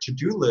world or a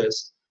to-do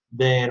list,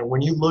 then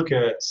when you look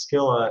at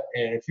Scilla,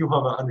 and if you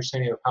have an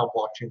understanding of how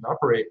blockchains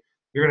operate,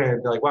 you're going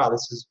to be like, wow,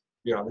 this is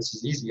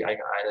easy.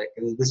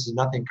 This is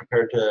nothing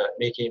compared to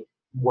making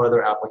what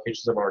other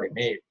applications I've already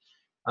made.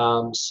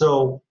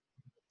 So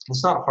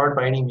it's not hard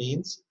by any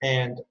means.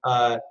 And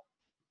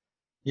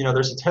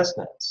there's a test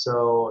net.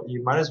 So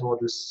you might as well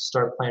just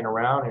start playing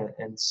around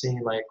and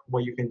seeing like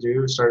what you can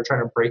do, start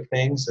trying to break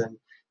things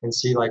and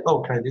see like,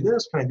 oh, can I do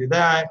this? Can I do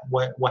that?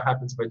 What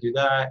happens if I do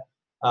that?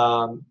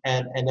 And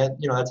then,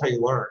 that's how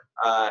you learn.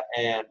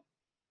 And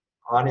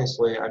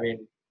honestly, I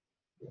mean,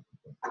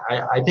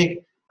 I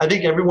think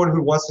everyone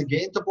who wants to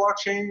get into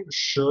blockchain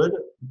should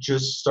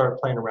just start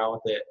playing around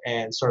with it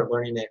and start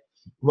learning it.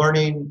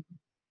 Learning,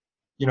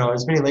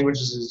 as many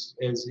languages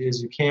as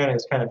you can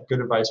is kind of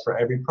good advice for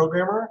every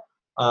programmer.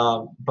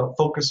 But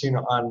focusing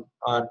on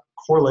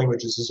core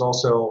languages is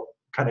also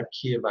kind of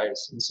key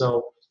advice. And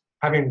so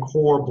having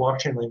core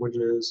blockchain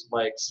languages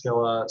like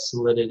Scala,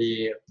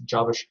 Solidity,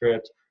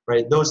 JavaScript,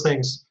 right? Those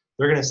things,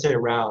 they're going to stay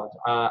around.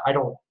 I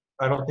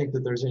don't think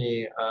that there's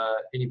any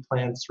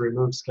plans to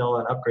remove Scala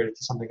and upgrade it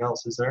to something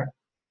else, is there?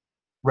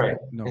 Right.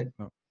 No,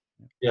 no.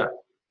 Yeah.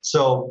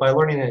 So by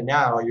learning it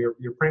now,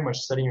 you're pretty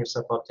much setting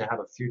yourself up to have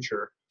a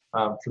future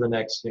for the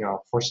next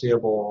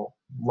foreseeable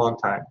long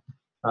time.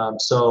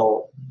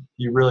 So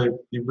you really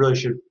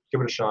should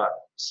give it a shot.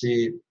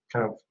 See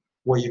kind of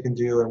what you can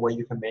do and what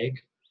you can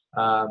make,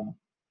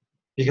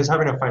 because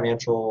having an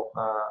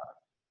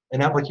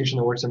application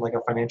that works in like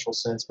a financial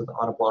sense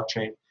on a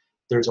blockchain,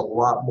 there's a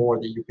lot more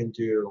that you can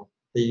do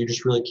that you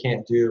just really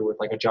can't do with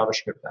like a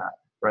JavaScript app,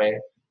 right?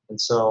 And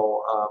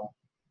so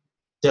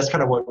that's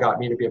kind of what got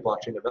me to be a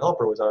blockchain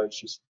developer. Was I was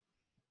just,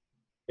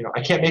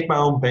 I can't make my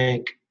own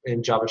bank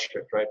in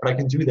JavaScript, right? But I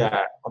can do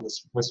that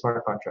with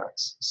smart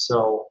contracts.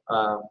 So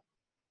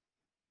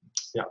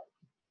yeah.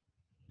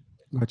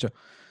 Gotcha.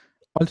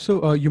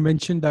 Also, you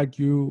mentioned that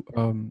you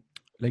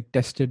like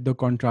tested the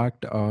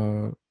contract.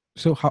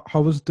 So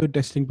how was the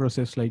testing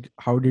process? Like,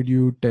 how did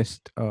you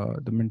test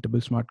the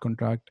Mintable smart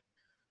contract?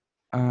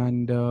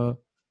 And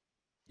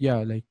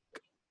yeah, like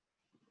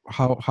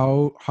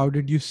how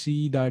did you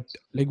see that?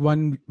 Like,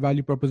 one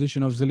value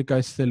proposition of Zilliqa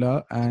is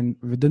Scylla, and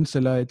within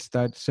Scylla, it's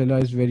that Scylla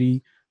is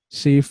very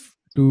safe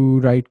to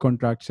write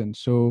contracts in.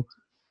 So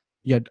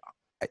yeah,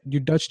 you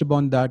touched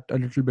upon that a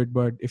little bit,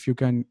 but if you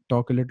can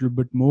talk a little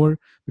bit more,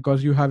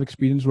 because you have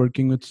experience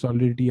working with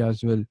Solidity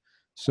as well.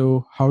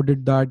 So how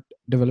did that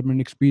development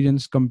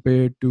experience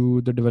compare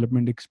to the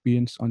development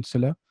experience on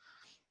Scylla?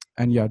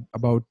 And yeah,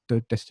 about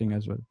the testing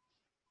as well.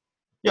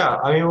 Yeah,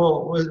 I mean,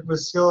 well, with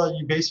Scala,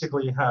 you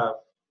basically have,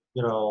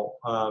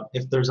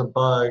 if there's a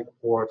bug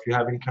or if you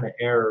have any kind of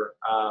error,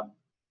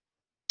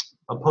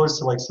 opposed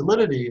to like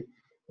Solidity,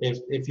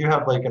 if you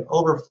have like an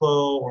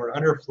overflow or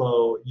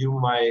underflow, you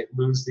might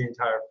lose the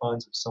entire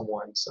funds of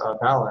someone's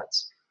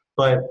balance.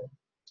 But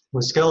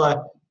with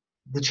Scala,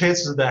 the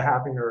chances of that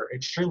happening are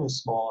extremely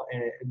small,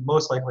 and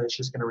most likely it's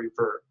just going to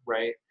revert,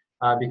 right?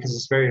 Because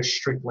it's very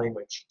strict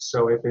language.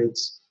 So if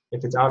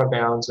it's out of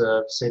bounds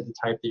of say the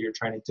type that you're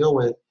trying to deal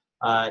with,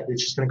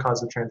 it's just going to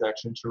cause the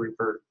transaction to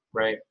revert,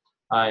 right?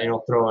 And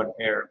it'll throw an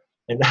error.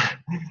 And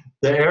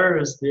the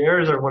errors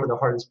are one of the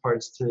hardest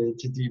parts to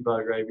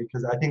debug, right?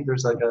 Because I think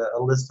there's like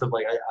a list of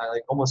like I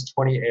like almost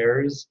 20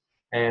 errors,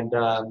 and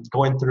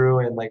going through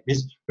and like we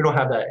don't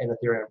have that in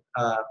Ethereum.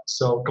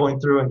 So going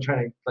through and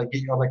trying to like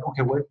get, I'm like,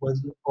 okay, what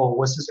was it? Oh,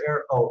 what's this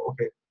error? Oh,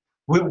 okay.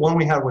 One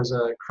we had was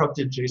a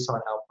corrupted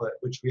JSON output,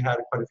 which we had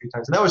quite a few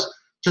times, and that was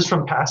just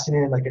from passing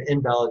in like an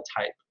invalid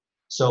type.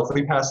 So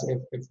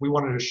if we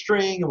wanted a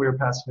string and we were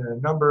passing in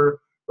a number,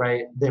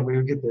 right, then we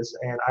would get this,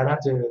 and I'd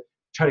have to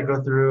try to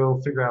go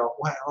through, figure out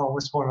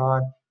what's going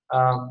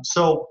on.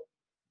 So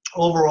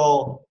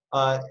overall,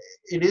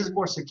 it is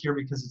more secure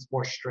because it's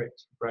more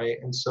strict, right?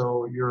 And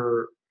so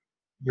you're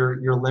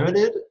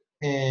limited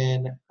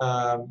in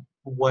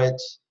what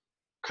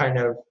kind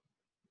of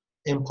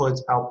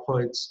inputs,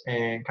 outputs,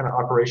 and kind of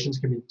operations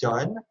can be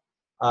done.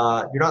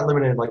 You're not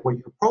limited in like what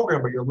you can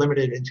program, but you're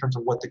limited in terms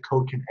of what the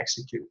code can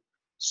execute.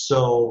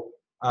 So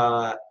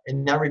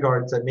in that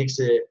regard, that makes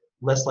it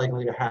less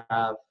likely to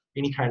have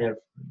any kind of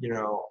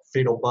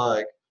fatal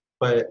bug,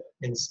 but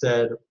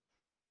instead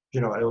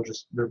it'll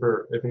just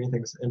revert if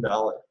anything's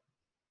invalid.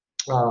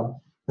 And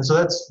so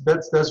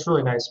that's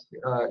really nice,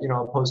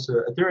 opposed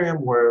to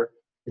Ethereum where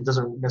it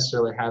doesn't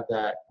necessarily have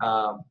that.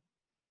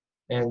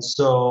 And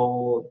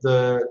so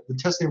the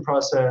testing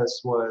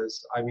process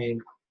was, I mean,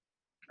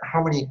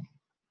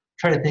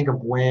 trying to think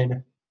of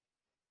when.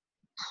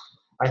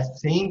 I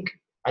think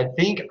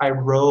I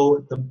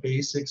wrote the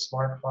basic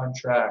smart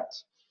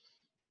contract,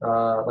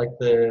 like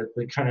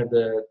the kind of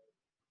the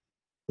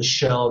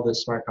shell of the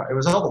smart contract. It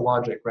was all the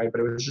logic, right?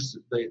 But it was just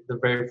the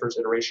very first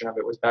iteration of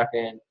it was back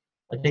in,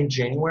 I think,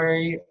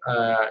 January.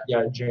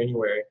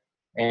 January.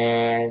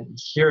 And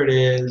here it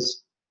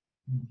is,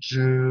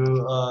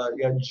 June.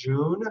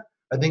 June.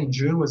 I think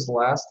June was the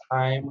last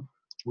time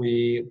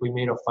we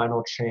made a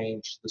final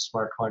change to the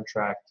smart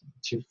contract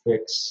to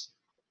fix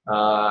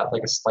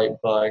like a slight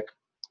bug.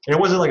 And it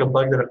wasn't like a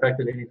bug that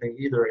affected anything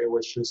either. It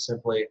was just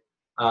simply,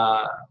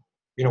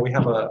 we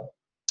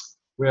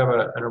have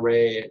an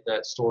array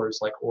that stores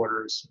like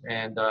orders,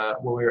 and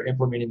when we were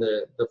implementing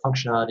the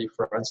functionality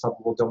for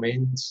unstoppable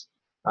domains,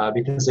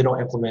 because they don't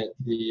implement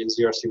the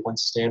ZRC1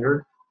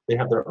 standard, they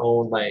have their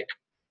own like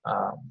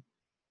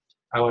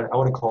I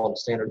wouldn't call it a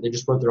standard. They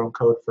just wrote their own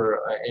code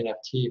for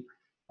NFT,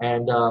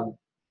 and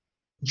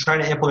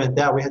trying to implement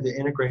that, we had to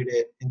integrate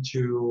it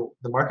into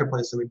the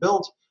marketplace that we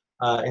built,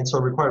 and so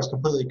it requires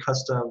completely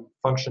custom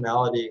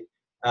functionality,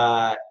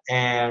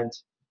 and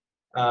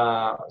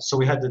so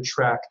we had to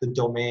track the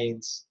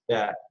domains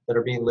that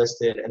are being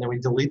listed, and then we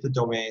delete the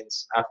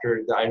domains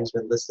after the item's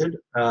been listed,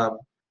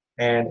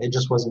 and it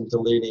just wasn't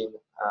deleting.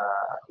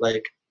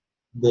 Like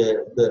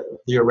the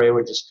array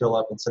would just fill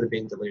up instead of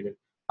being deleted.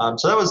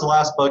 So that was the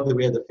last bug that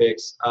we had to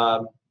fix.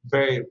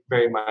 Very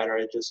very minor.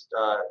 It just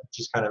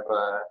kind of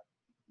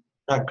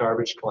not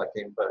garbage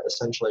collecting, but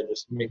essentially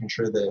just making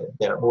sure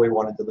that what we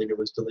wanted deleted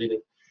was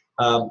deleted.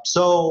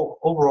 So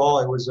overall,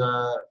 it was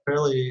a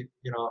fairly,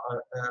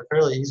 a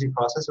fairly easy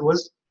process. It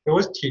was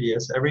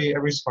tedious.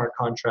 Every smart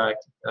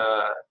contract,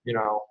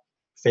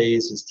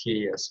 phase is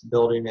tedious.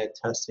 Building it,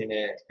 testing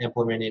it,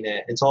 implementing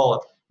it. It's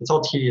all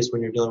tedious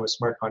when you're dealing with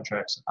smart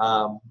contracts.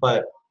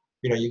 But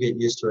you get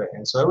used to it,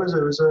 and so it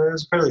was a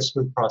fairly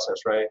smooth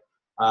process, right?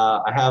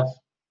 I have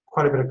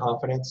quite a bit of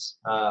confidence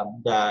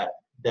that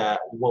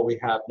what we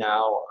have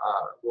now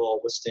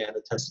will withstand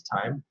the test of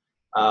time.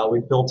 We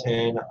built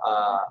in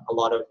a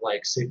lot of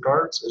like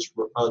safeguards as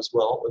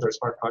well with our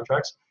smart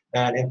contracts.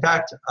 And in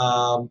fact,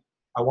 I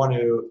want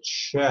to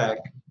check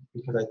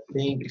because I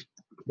think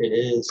it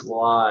is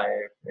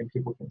live and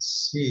people can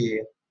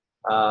see.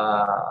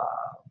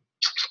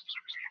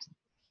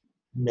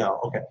 No,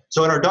 okay.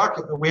 So in our doc,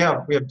 we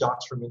have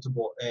docs for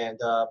Mintable, and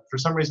for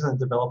some reason the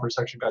developer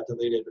section got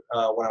deleted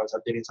when I was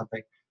updating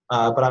something.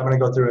 But I'm going to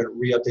go through and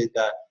re-update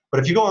that. But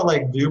if you go on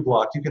like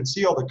ViewBlock, you can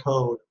see all the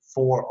code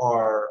for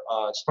our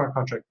smart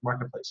contract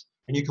marketplace,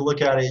 and you can look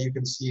at it, you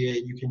can see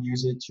it, you can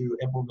use it to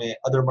implement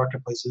other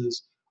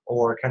marketplaces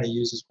or kind of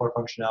use as core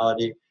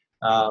functionality.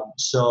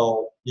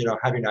 So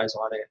having eyes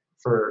on it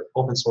for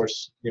open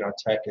source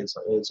tech is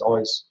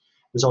always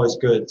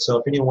good. So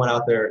if anyone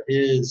out there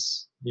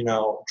is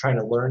trying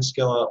to learn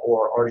Scala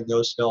or already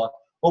knows Scala,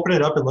 open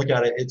it up and look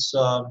at it. It's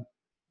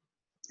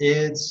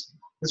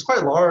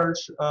quite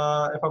large.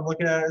 If I'm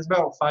looking at it, it's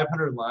about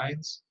 500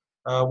 lines,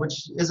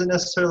 which isn't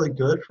necessarily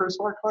good for a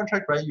smart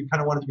contract, right? You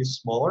kind of want it to be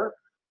smaller,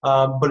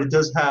 but it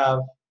does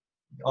have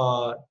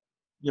all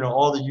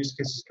the use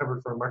cases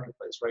covered for a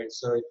marketplace, right?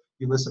 So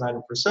you list an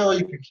item for sale,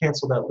 you can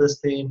cancel that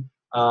listing.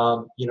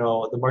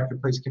 The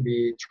marketplace can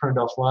be turned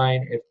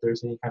offline if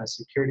there's any kind of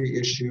security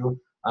issue.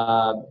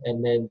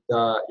 And then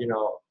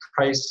the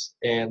price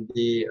and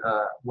the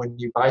when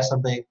you buy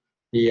something,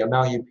 the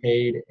amount you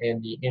paid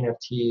and the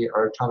NFT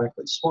are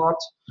atomically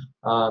swapped.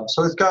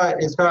 So it's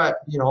got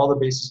all the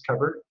bases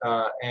covered,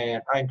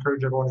 and I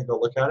encourage everyone to go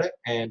look at it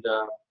and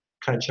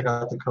kind of check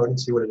out the code and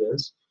see what it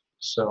is.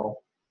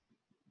 So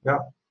yeah.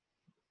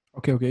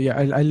 Okay. Yeah,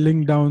 I'll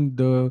link down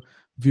the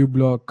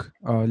ViewBlock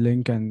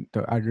link and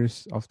the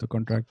address of the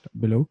contract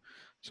below,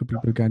 so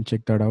people can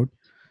check that out.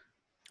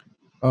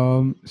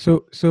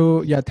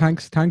 So yeah,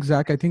 thanks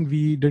Zach. I think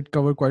we did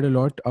cover quite a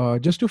lot.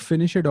 Just to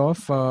finish it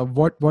off,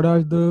 what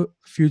are the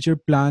future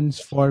plans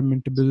for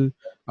Mintable?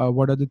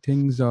 What are the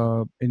things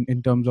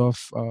in terms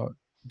of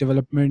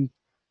development,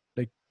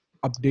 like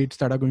updates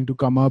that are going to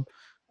come up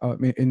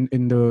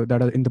that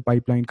are in the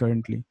pipeline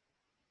currently?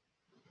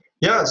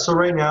 Yeah, so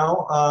right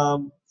now,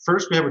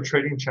 first we have a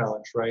trading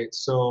challenge, right?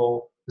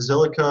 So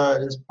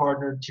Zilliqa is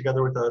partnered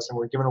together with us, and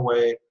we're giving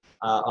away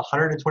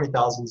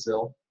 120,000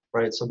 ZIL,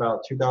 right? So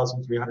about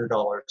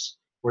 $2,300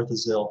 worth of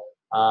ZIL.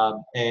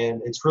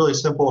 And it's really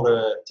simple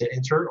to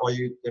enter.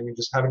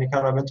 Just have an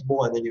account on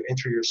Mintable, and then you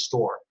enter your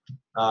store.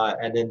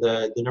 And then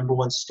the number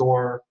one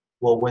store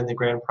will win the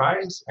grand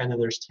prize, and then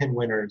there's 10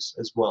 winners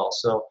as well.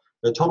 So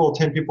the total of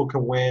 10 people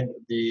can win.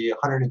 The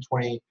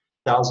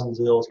 120,000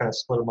 ZIL is kind of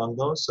split among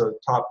those. So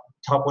top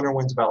winner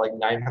wins about like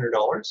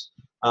 $900,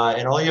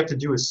 and all you have to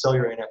do is sell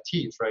your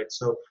NFTs, right?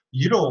 So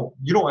you don't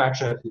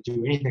actually have to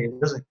do anything. It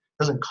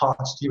doesn't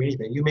cost you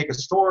anything. You make a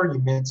store, you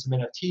mint some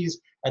NFTs,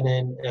 and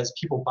then as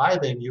people buy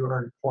them, you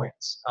earn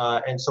points.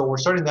 And so we're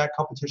starting that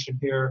competition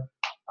here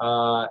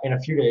in a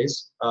few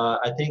days.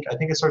 I think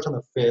it starts on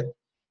the 5th,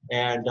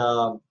 and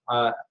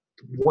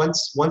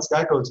once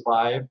that goes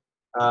live,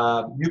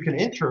 you can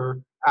enter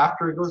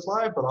after it goes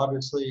live, but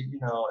obviously,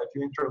 if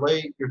you enter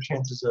late, your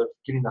chances of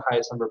getting the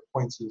highest number of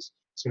points is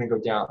going to go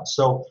down.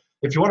 So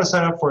if you want to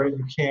sign up for it,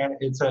 you can.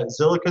 It's at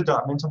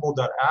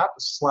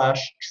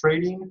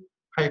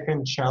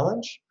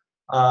zilliqa.mintable.app/trading-challenge.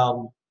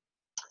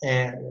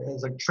 And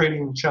it's like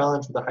trading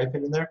challenge with a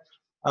hyphen in there.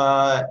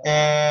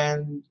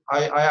 And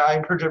I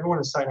encourage everyone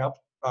to sign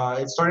up.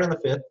 It's starting on the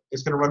 5th.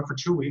 It's going to run for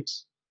 2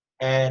 weeks.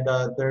 And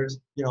there's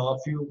a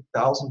few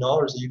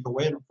 $1,000s that you can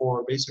win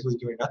for basically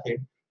doing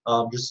nothing.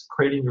 Just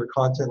creating your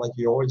content like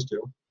you always do.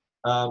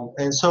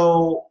 And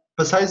so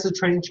besides the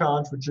trading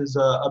challenge, which is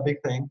a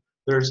big thing,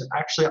 there's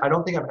actually, I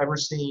don't think I've ever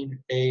seen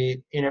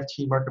a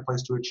NFT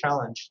marketplace do a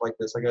challenge like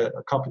this, like a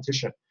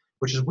competition,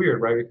 which is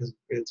weird, right? Because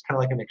it's kind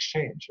of like an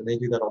exchange, and they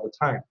do that all the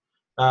time.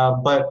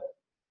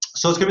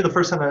 So it's going to be the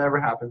first time that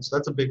ever happens. So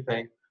that's a big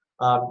thing.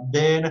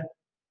 Then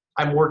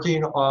I'm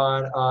working on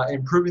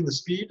improving the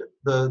speed,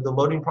 the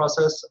loading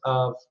process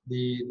of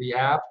the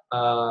app.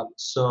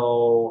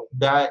 So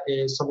that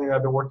is something that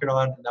I've been working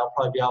on, and that'll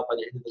probably be out by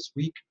the end of this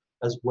week,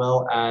 as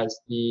well as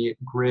the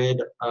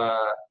grid.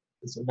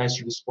 It's a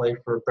nicer display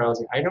for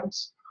browsing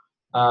items.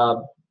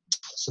 Um,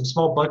 some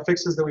small bug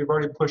fixes that we've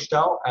already pushed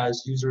out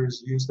as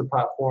users use the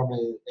platform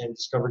and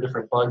discover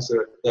different bugs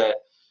that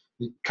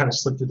kind of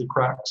slip through the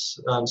cracks.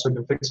 So we've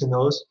been fixing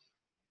those.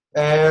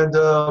 And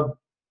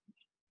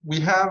we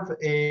have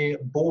a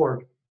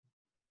board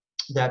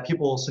that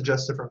people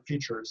suggest different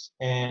features.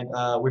 And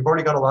we've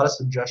already got a lot of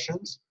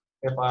suggestions.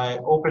 If I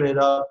open it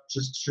up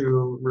just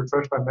to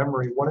refresh my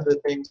memory, one of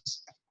the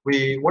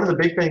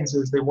big things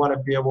is they want to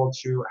be able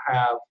to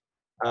have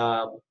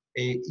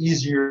a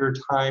easier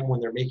time when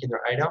they're making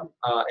their item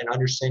and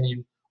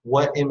understanding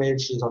what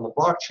image is on the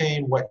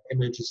blockchain, what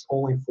image is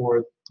only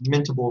for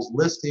Mintable's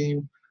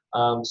listing.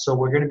 So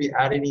we're going to be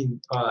adding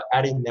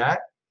that,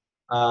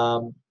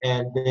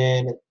 and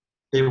then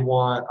they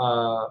want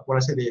when I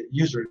say the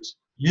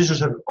users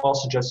have all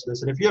suggested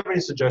this. And if you have any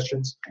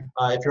suggestions,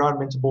 if you're on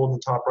Mintable in the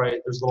top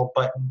right, there's a little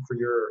button for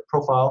your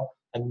profile,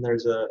 and then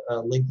there's a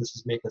link that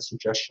says make a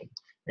suggestion,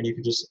 and you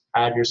can just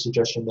add your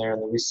suggestion there,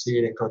 and then we see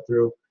it and go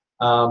through.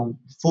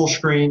 Full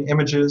screen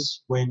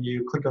images, when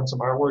you click on some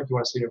artwork, you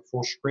want to see it in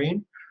full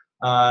screen.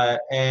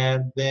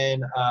 And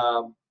then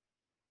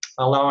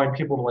allowing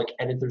people to like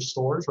edit their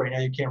stores. Right now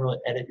you can't really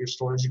edit your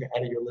stores, you can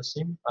edit your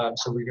listing.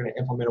 So we're going to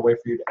implement a way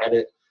for you to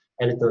edit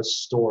those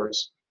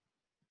stores.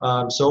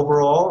 So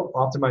overall,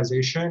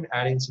 optimization,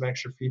 adding some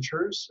extra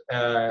features,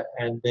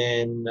 and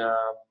then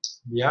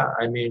yeah,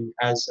 I mean,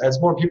 as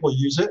more people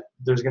use it,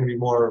 there's going to be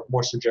more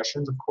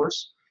suggestions, of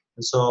course,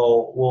 and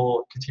so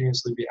we'll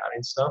continuously be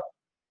adding stuff.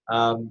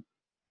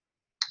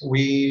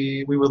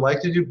 We would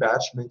like to do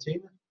batch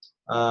minting,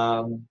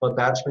 but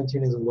batch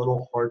minting is a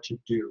little hard to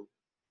do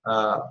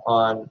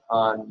on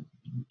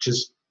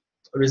just,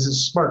 this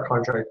is smart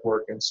contract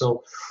work, and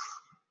so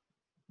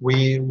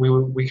we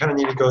kind of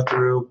need to go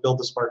through, build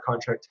the smart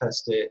contract,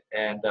 test it,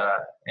 and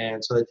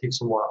so that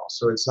takes a while.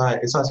 So it's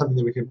not something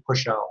that we can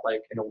push out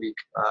like in a week,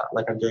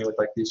 like I'm doing with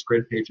like these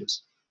grid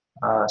pages.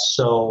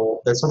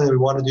 So that's something that we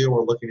want to do and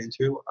we're looking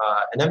into,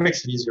 and that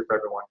makes it easier for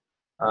everyone.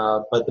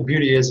 But the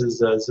beauty is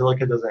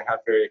Zilliqa doesn't have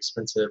very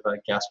expensive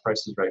gas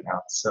prices right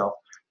now, so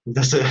it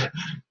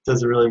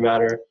doesn't really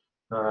matter,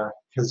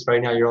 because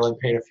right now you're only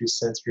paying a few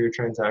cents for your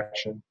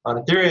transaction. On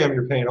Ethereum,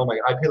 you're paying, oh my,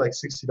 I paid like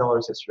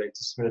 $60 yesterday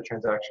to submit a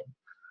transaction.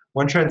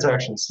 One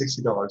transaction,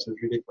 $60 is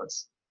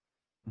ridiculous.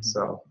 Mm-hmm.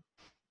 So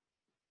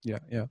yeah.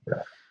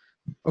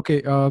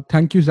 Okay,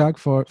 thank you, Zach,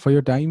 for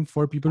your time.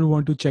 For people who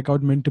want to check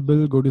out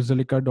Mintable, go to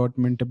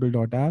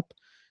zilliqa.mintable.app.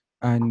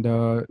 And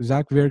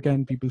Zach, where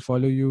can people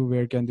follow you?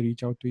 Where can they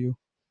reach out to you?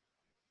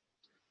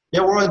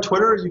 Yeah, we're on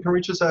Twitter. You can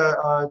reach us at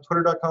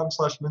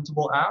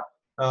twitter.com/mintableapp.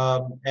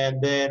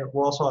 And then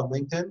we're also on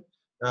LinkedIn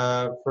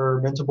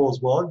for Mintable as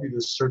well. You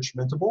just search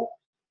Mintable.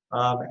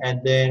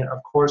 And then,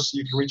 of course,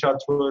 you can reach out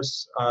to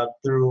us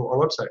through our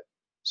website.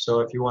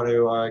 So if you want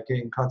to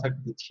get in contact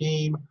with the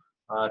team,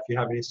 if you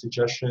have any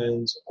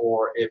suggestions,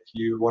 or if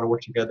you want to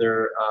work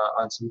together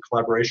on some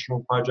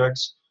collaborational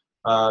projects,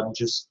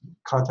 just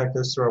contact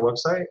us through our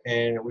website,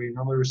 and we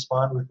normally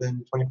respond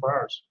within 24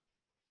 hours.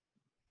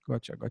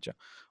 Gotcha.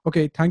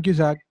 Okay, thank you,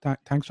 Zach.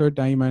 Thanks for your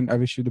time, and I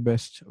wish you the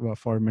best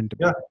for Mintable.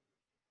 Yeah,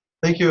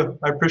 thank you.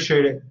 I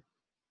appreciate it.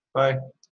 Bye.